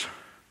conforms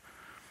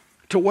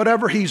to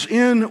whatever he's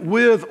in,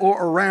 with,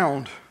 or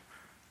around.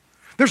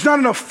 There's not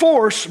enough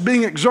force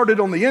being exerted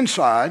on the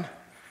inside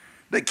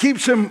that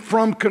keeps him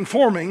from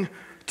conforming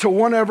to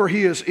whatever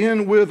he is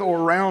in, with, or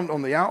around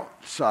on the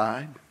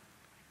outside.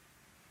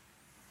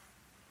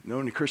 Know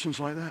any Christians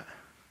like that?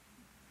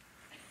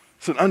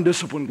 It's an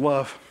undisciplined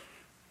glove.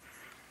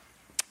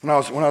 When I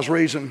was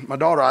raising my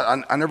daughter,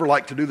 I never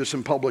liked to do this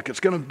in public. It's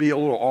going to be a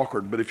little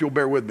awkward, but if you'll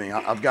bear with me,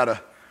 I've got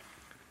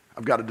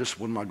to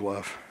discipline my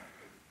glove.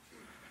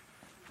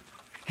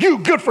 You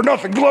good for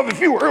nothing glove,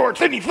 if you were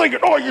anything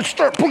at all, you'd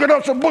start picking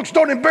up some books.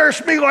 Don't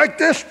embarrass me like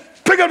this.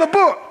 Pick up the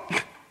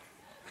book.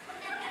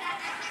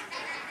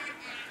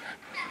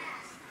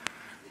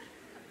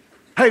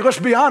 Hey, let's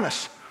be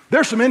honest.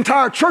 There's some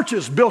entire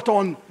churches built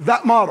on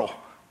that model.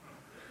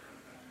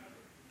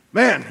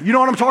 Man, you know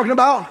what I'm talking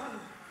about?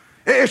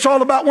 It's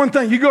all about one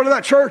thing. You go to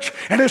that church,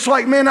 and it's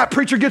like, man, that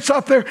preacher gets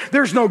up there.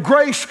 There's no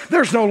grace.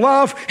 There's no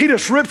love. He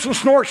just rips and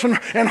snorts and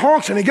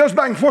honks, and he goes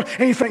back and forth.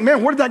 And you think,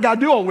 man, what did that guy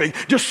do all week?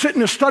 Just sit in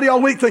his study all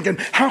week thinking,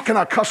 how can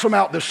I cuss him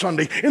out this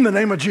Sunday in the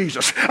name of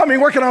Jesus? I mean,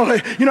 where can I,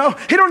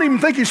 he don't even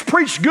think he's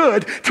preached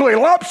good till he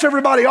lops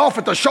everybody off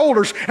at the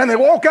shoulders, and they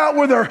walk out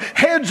with their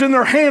heads in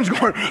their hands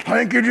going,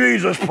 thank you,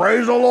 Jesus.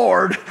 Praise the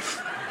Lord.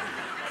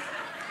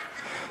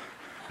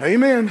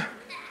 Amen.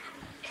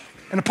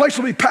 And the place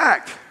will be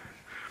packed.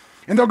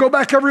 And they'll go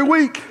back every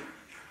week.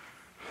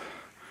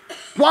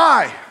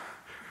 Why?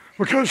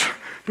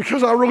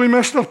 Because I really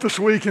messed up this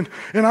week and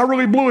I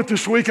really blew it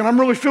this week and I'm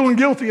really feeling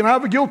guilty and I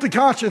have a guilty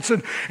conscience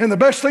and the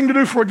best thing to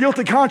do for a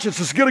guilty conscience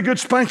is get a good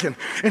spanking.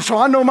 And so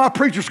I know my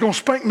preacher's going to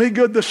spank me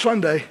good this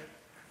Sunday.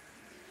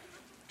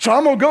 So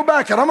I'm going to go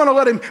back and I'm going to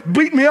let him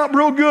beat me up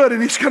real good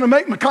and he's going to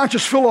make my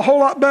conscience feel a whole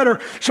lot better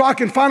so I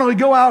can finally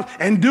go out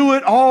and do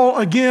it all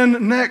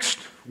again next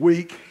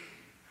week.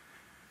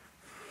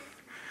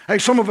 Hey,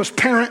 some of us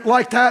parent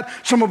like that.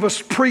 Some of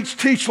us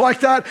teach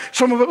like that.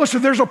 Some of it,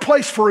 listen, there's a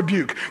place for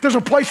rebuke. There's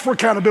a place for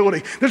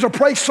accountability. There's a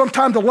place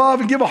sometimes to love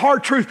and give a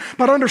hard truth,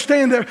 but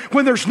understand that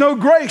when there's no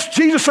grace,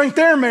 Jesus ain't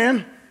there,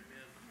 man.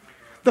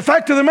 The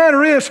fact of the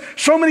matter is,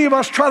 so many of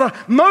us try to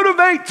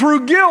motivate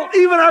through guilt,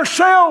 even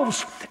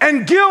ourselves,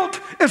 and guilt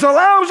is a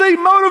lousy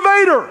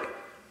motivator.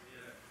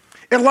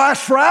 It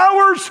lasts for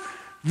hours,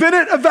 then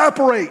it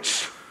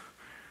evaporates,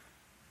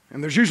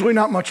 and there's usually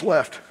not much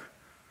left.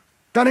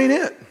 That ain't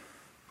it.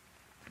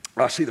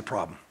 I see the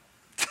problem.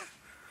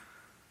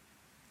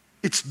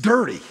 It's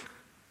dirty.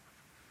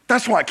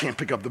 That's why I can't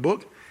pick up the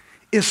book.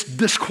 It's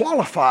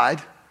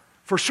disqualified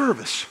for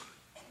service.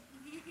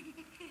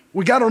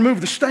 We got to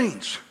remove the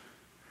stains.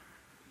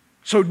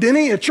 So,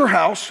 Denny, at your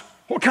house,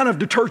 what kind of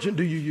detergent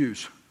do you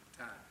use?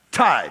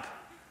 Tide.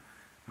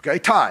 Okay,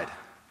 Tide.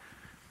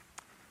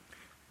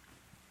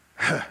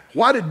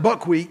 Why did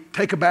Buckwheat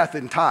take a bath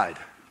in Tide?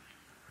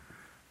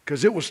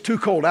 Because it was too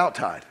cold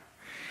outside.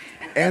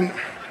 And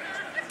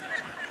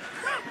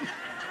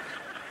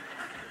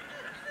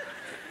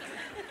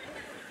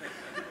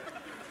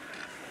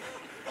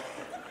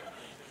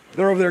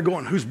they're over there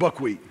going, who's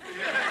Buckwheat?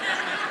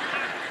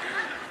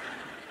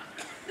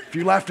 If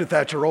you laughed at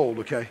that, you're old,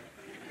 okay?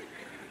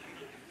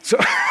 So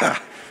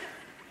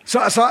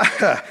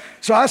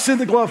I send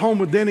the glove home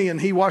with Denny,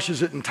 and he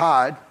washes it in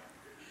Tide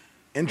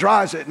and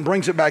dries it and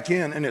brings it back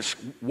in, and it's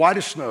white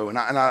as snow. And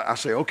I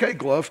say, okay,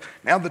 glove,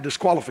 now the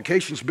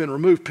disqualification's been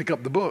removed, pick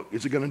up the book.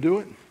 Is it going to do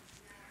it?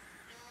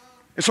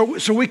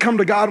 And so we come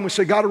to God and we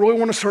say, God, I really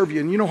want to serve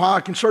you. And you know how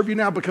I can serve you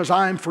now? Because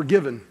I am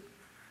forgiven.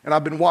 And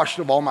I've been washed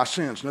of all my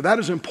sins. Now that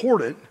is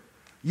important,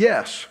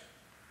 yes.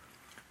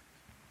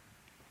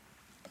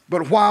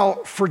 But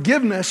while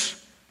forgiveness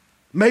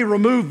may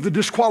remove the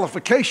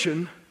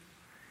disqualification,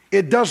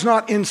 it does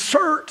not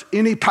insert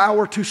any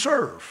power to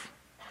serve.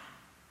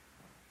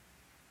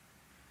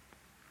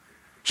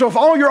 So if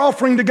all you're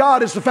offering to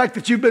God is the fact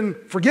that you've been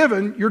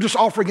forgiven, you're just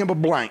offering him a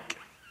blank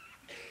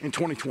in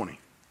 2020.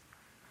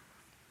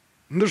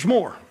 And there's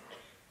more.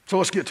 So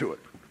let's get to it.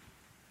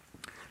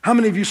 How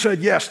many of you said,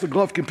 yes, the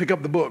glove can pick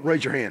up the book?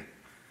 Raise your hand.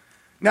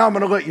 Now I'm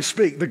going to let you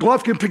speak. The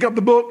glove can pick up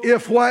the book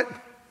if what?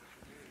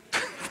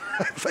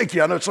 Thank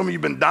you. I know some of you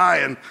have been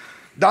dying.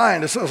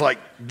 It sounds like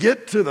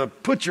get to the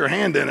put your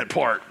hand in it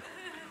part.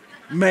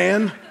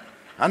 Man,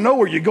 I know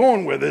where you're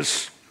going with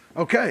this.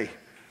 Okay.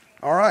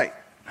 All right.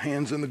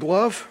 Hands in the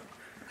glove.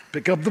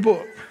 Pick up the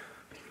book.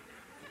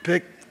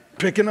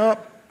 Picking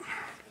up.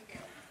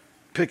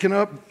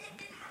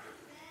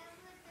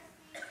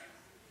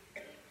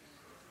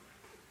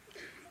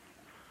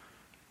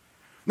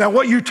 Now,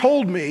 what you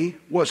told me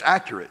was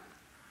accurate,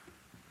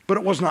 but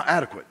it was not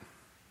adequate.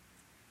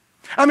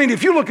 I mean,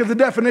 if you look at the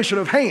definition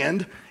of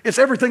hand, it's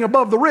everything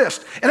above the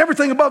wrist, and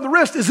everything above the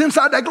wrist is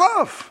inside that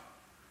glove.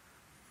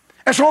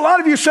 And so a lot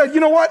of you said, you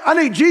know what? I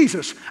need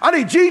Jesus. I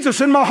need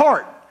Jesus in my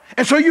heart.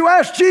 And so you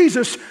asked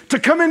Jesus to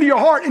come into your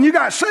heart and you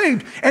got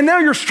saved, and now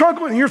you're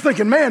struggling and you're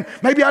thinking, man,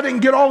 maybe I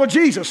didn't get all of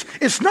Jesus.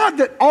 It's not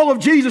that all of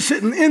Jesus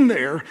isn't in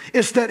there,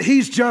 it's that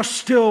he's just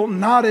still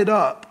knotted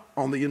up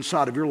on the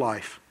inside of your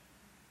life.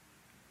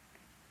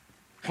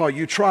 While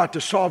you try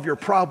to solve your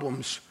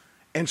problems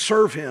and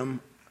serve him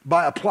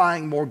by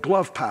applying more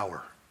glove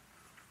power,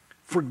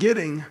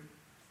 forgetting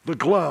the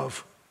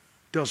glove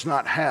does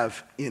not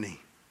have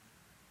any.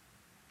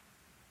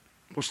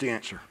 What's the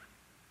answer?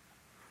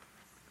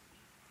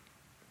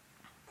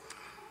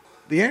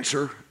 The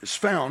answer is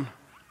found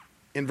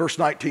in verse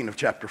 19 of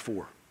chapter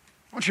 4.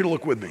 I want you to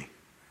look with me.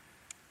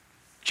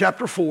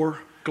 Chapter 4,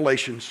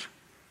 Galatians,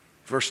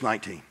 verse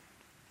 19.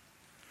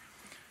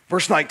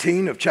 Verse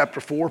 19 of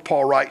chapter 4,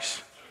 Paul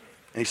writes,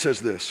 and he says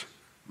this,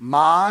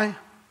 my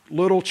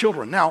little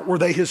children. Now, were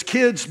they his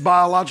kids,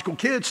 biological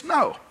kids?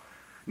 No,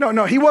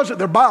 he wasn't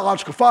their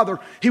biological father.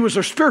 He was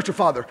their spiritual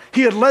father.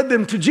 He had led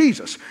them to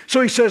Jesus. So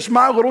he says,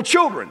 my little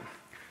children,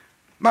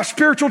 my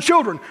spiritual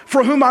children,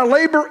 for whom I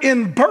labor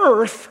in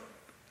birth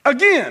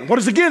again. What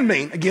does again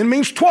mean? Again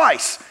means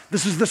twice.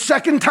 This is the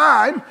second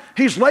time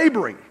he's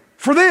laboring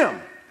for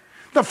them.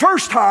 The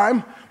first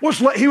time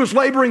he was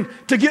laboring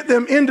to get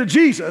them into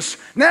Jesus.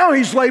 Now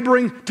he's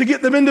laboring to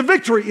get them into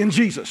victory in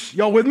Jesus.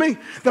 Y'all with me?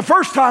 The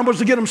first time was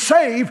to get them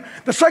saved.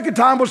 The second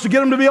time was to get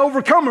them to be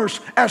overcomers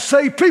as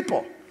saved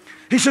people.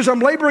 He says, I'm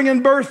laboring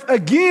in birth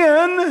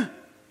again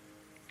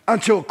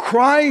until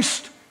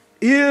Christ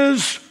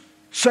is,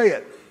 say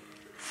it,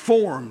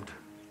 formed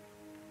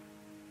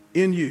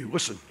in you.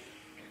 Listen.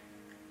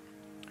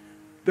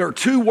 there are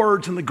two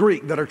words in the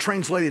Greek that are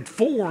translated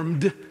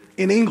formed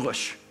in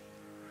English.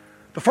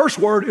 The first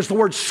word is the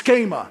word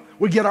schema.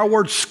 We get our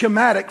word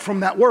schematic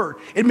from that word.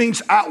 It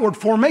means outward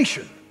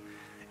formation.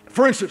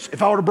 For instance,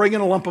 if I were to bring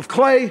in a lump of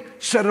clay,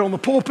 set it on the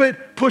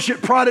pulpit, push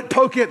it, prod it,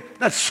 poke it,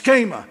 that's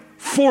schema,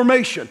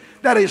 formation.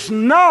 That is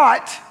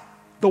not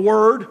the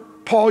word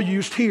Paul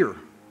used here.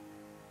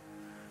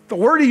 The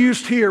word he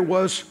used here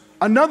was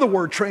another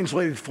word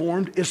translated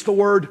formed. It's the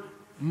word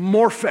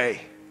morphe.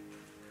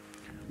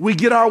 We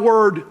get our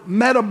word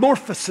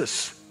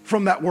metamorphosis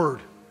from that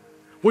word.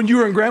 When you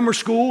were in grammar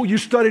school, you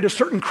studied a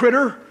certain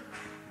critter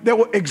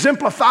that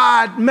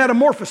exemplified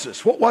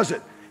metamorphosis. What was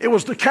it? It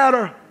was the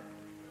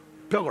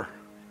caterpillar.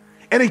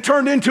 And he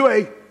turned into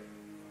a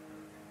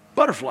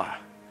butterfly.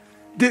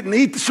 Didn't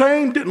eat the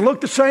same, didn't look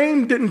the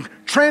same,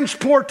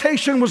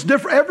 transportation was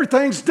different.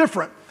 Everything's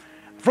different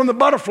from the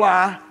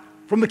butterfly,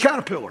 from the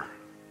caterpillar.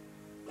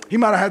 He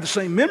might have had the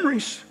same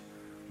memories,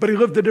 but he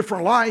lived a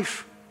different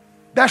life.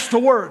 That's the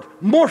word,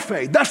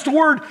 morphe. That's the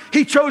word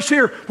he chose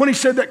here when he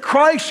said that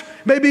Christ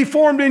may be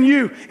formed in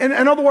you. In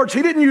other words,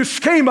 he didn't use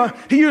schema,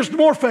 he used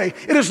morphe.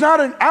 It is not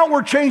an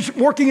outward change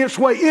working its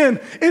way in.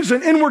 It is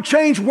an inward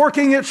change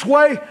working its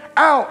way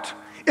out.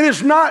 It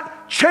is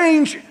not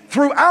change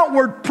through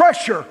outward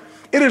pressure.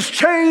 It is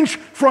change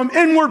from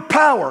inward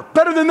power.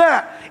 Better than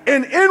that,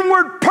 an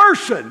inward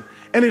person,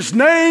 and his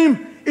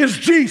name is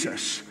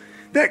Jesus.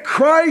 That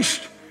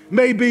Christ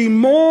may be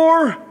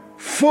more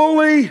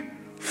fully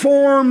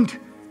formed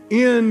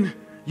in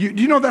you.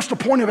 Do you know that's the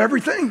point of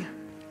everything?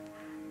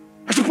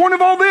 That's the point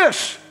of all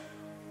this.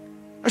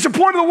 That's the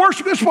point of the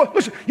worship.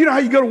 Listen, you know how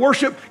you go to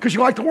worship because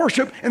you like to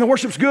worship and the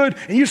worship's good,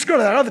 and you just go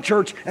to that other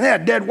church and they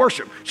had dead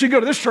worship. So you go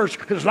to this church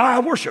because it's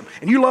live worship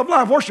and you love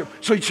live worship.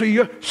 So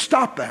you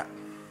stop that.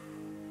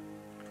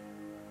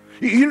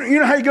 You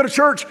know how you go to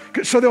church?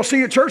 So they'll see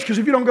you at church, because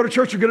if you don't go to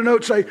church, you'll get a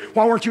note say,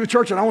 why weren't you at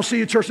church? And I won't see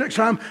you at church next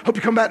time. Hope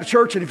you come back to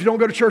church. And if you don't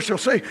go to church, they'll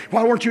say,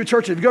 why weren't you at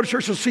church? And if you go to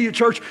church, they'll see you at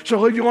church. So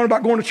they'll leave you alone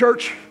about going to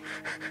church.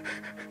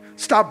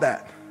 Stop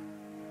that.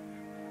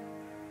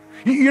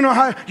 You know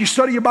how you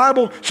study your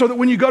Bible so that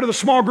when you go to the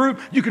small group,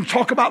 you can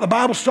talk about the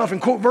Bible stuff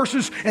and quote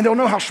verses, and they'll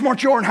know how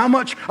smart you are and how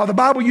much of the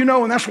Bible you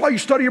know, and that's why you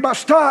study your Bible.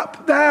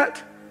 Stop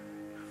that.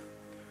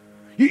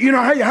 You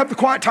know how you have the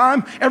quiet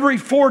time every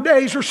 4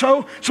 days or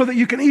so that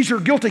you can ease your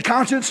guilty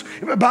conscience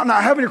about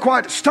not having your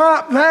quiet.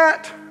 Stop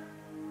that.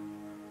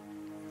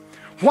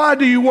 Why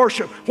do you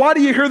worship? Why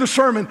do you hear the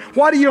sermon?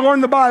 Why do you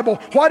learn the Bible?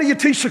 Why do you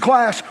teach the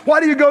class? Why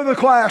do you go to the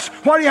class?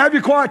 Why do you have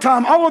your quiet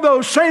time? All of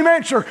those, same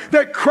answer,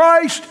 that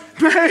Christ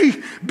may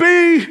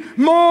be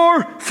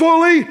more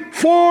fully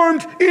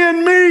formed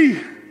in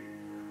me.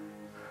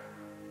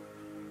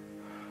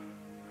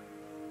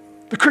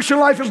 The Christian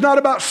life is not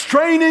about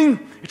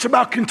straining, it's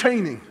about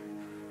containing.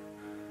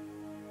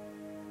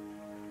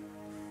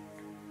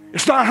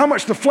 It's not how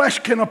much the flesh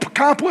can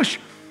accomplish,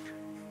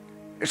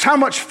 it's how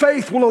much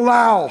faith will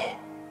allow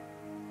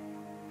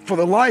for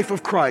the life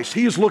of Christ.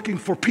 He is looking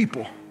for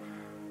people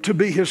to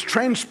be his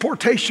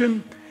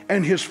transportation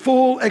and his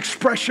full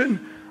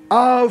expression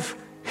of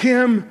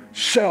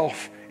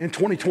himself in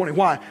 2020.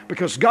 Why?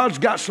 Because God's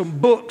got some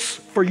books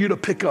for you to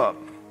pick up.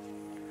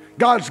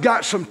 God's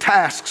got some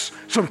tasks,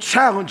 some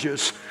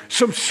challenges,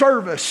 some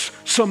service,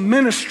 some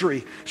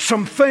ministry,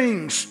 some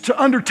things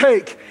to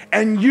undertake,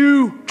 and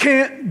you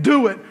can't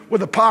do it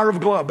with the power of a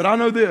glove. But I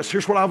know this,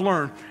 here's what I've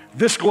learned.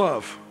 This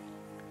glove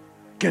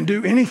can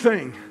do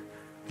anything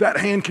that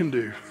hand can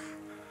do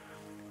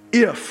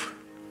if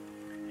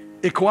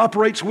it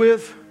cooperates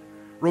with,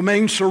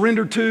 remains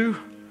surrendered to,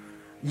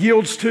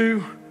 yields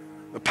to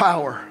the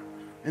power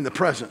and the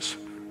presence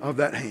of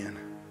that hand.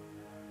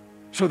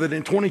 So that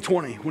in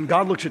 2020, when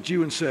God looks at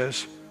you and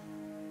says,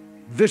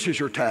 this is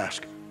your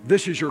task,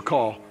 this is your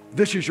call,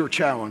 this is your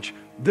challenge,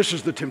 this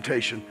is the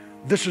temptation,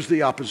 this is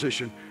the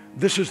opposition,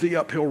 this is the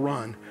uphill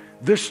run,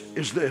 this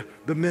is the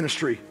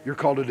ministry you're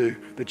called to do,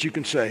 that you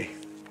can say,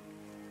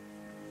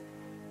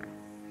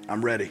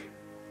 I'm ready.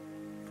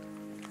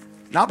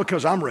 Not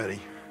because I'm ready,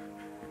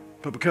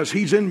 but because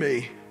he's in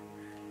me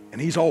and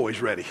he's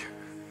always ready.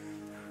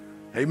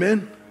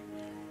 Amen?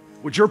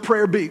 Would your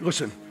prayer be,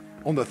 listen,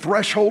 on the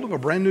threshold of a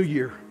brand new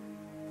year,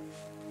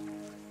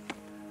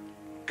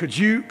 could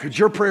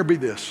your prayer be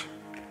this?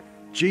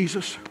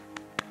 Jesus,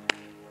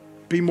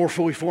 be more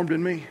fully formed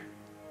in me.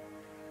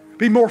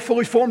 Be more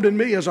fully formed in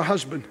me as a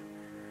husband.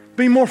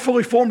 Be more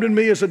fully formed in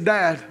me as a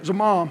dad, as a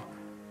mom.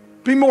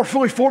 Be more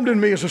fully formed in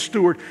me as a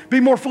steward. Be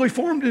more fully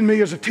formed in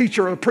me as a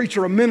teacher, a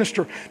preacher, a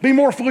minister. Be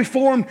more fully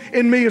formed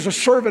in me as a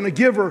servant, a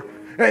giver.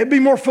 Be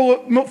more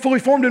fully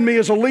formed in me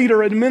as a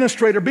leader,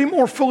 administrator. Be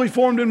more fully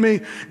formed in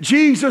me.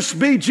 Jesus,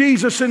 be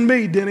Jesus in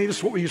me, Denny. This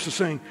is what we used to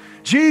sing.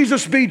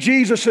 Jesus, be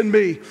Jesus in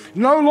me.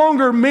 No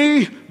longer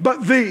me,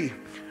 but thee.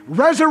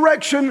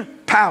 Resurrection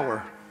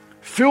power.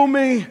 Fill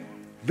me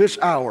this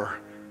hour.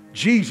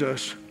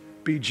 Jesus,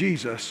 be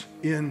Jesus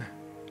in.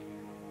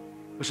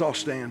 Let's all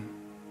stand.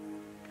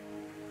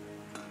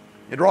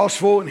 It draws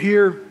full in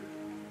here.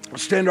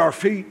 Let's stand to our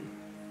feet.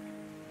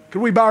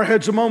 Could we bow our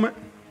heads a moment?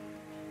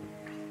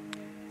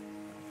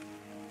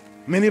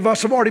 Many of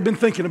us have already been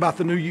thinking about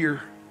the new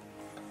year.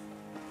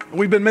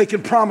 We've been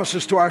making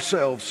promises to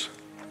ourselves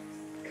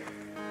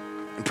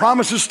and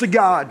promises to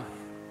God.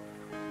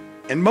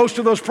 And most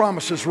of those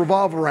promises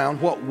revolve around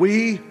what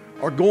we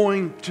are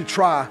going to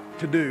try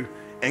to do.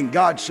 And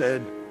God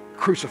said,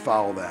 crucify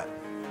all that.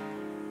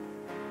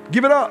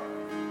 Give it up.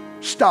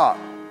 Stop.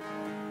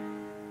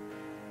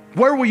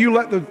 Where will you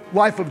let the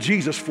life of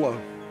Jesus flow?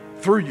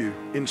 Through you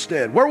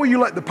instead. Where will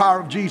you let the power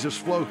of Jesus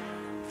flow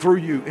through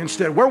you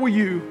instead? Where will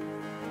you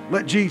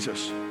let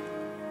Jesus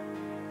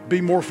be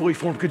more fully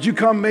formed? Could you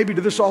come maybe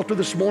to this altar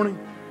this morning?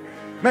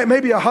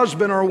 Maybe a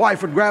husband or a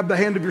wife would grab the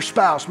hand of your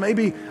spouse.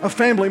 Maybe a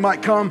family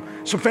might come,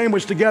 some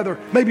families together.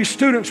 Maybe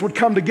students would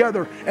come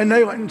together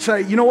and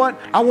say, you know what?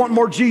 I want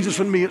more Jesus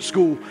in me at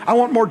school. I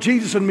want more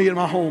Jesus in me in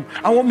my home.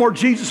 I want more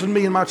Jesus in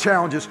me in my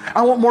challenges.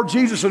 I want more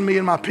Jesus in me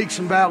in my peaks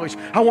and valleys.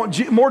 I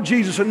want more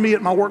Jesus in me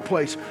at my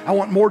workplace. I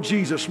want more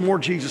Jesus, more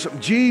Jesus.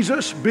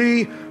 Jesus,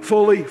 be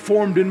fully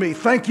formed in me.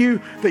 Thank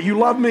you that you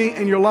love me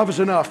and your love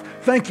is enough.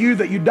 Thank you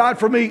that you died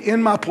for me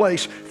in my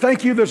place.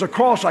 Thank you there's a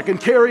cross I can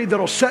carry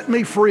that'll set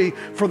me free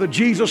for the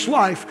Jesus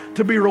life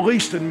to be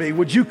released in me.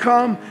 Would you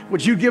come?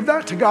 Would you give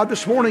that to God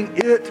this morning?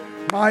 It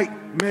might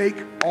make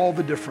all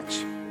the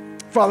difference.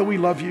 Father, we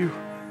love you.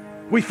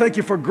 We thank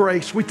you for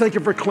grace. We thank you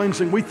for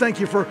cleansing. We thank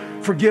you for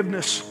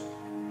forgiveness.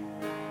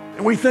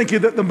 And we thank you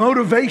that the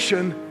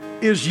motivation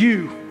is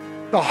you.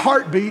 The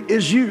heartbeat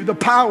is you. The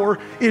power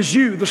is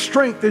you. The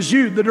strength is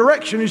you. The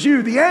direction is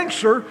you. The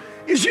answer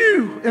is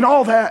you in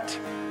all that.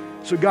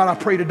 So God, I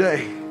pray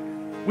today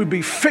we'd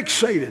be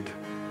fixated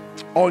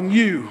on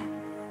you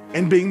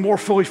and being more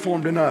fully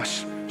formed in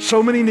us.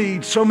 So many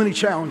needs, so many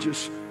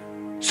challenges,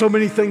 so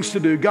many things to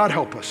do. God,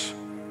 help us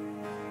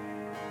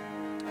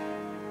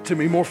to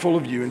be more full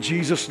of you. In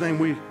Jesus' name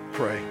we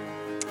pray.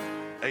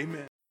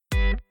 Amen.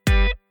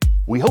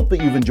 We hope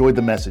that you've enjoyed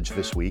the message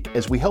this week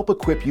as we help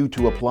equip you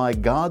to apply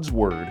God's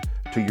Word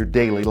to your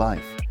daily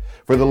life.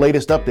 For the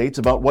latest updates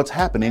about what's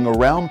happening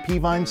around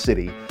Peavine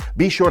City,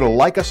 be sure to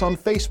like us on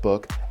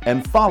Facebook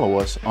and follow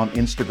us on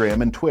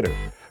Instagram and Twitter.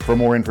 For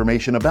more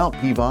information about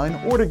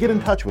Peavine or to get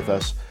in touch with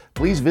us,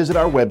 please visit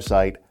our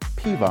website,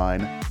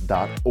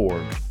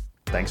 peavine.org.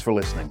 Thanks for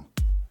listening.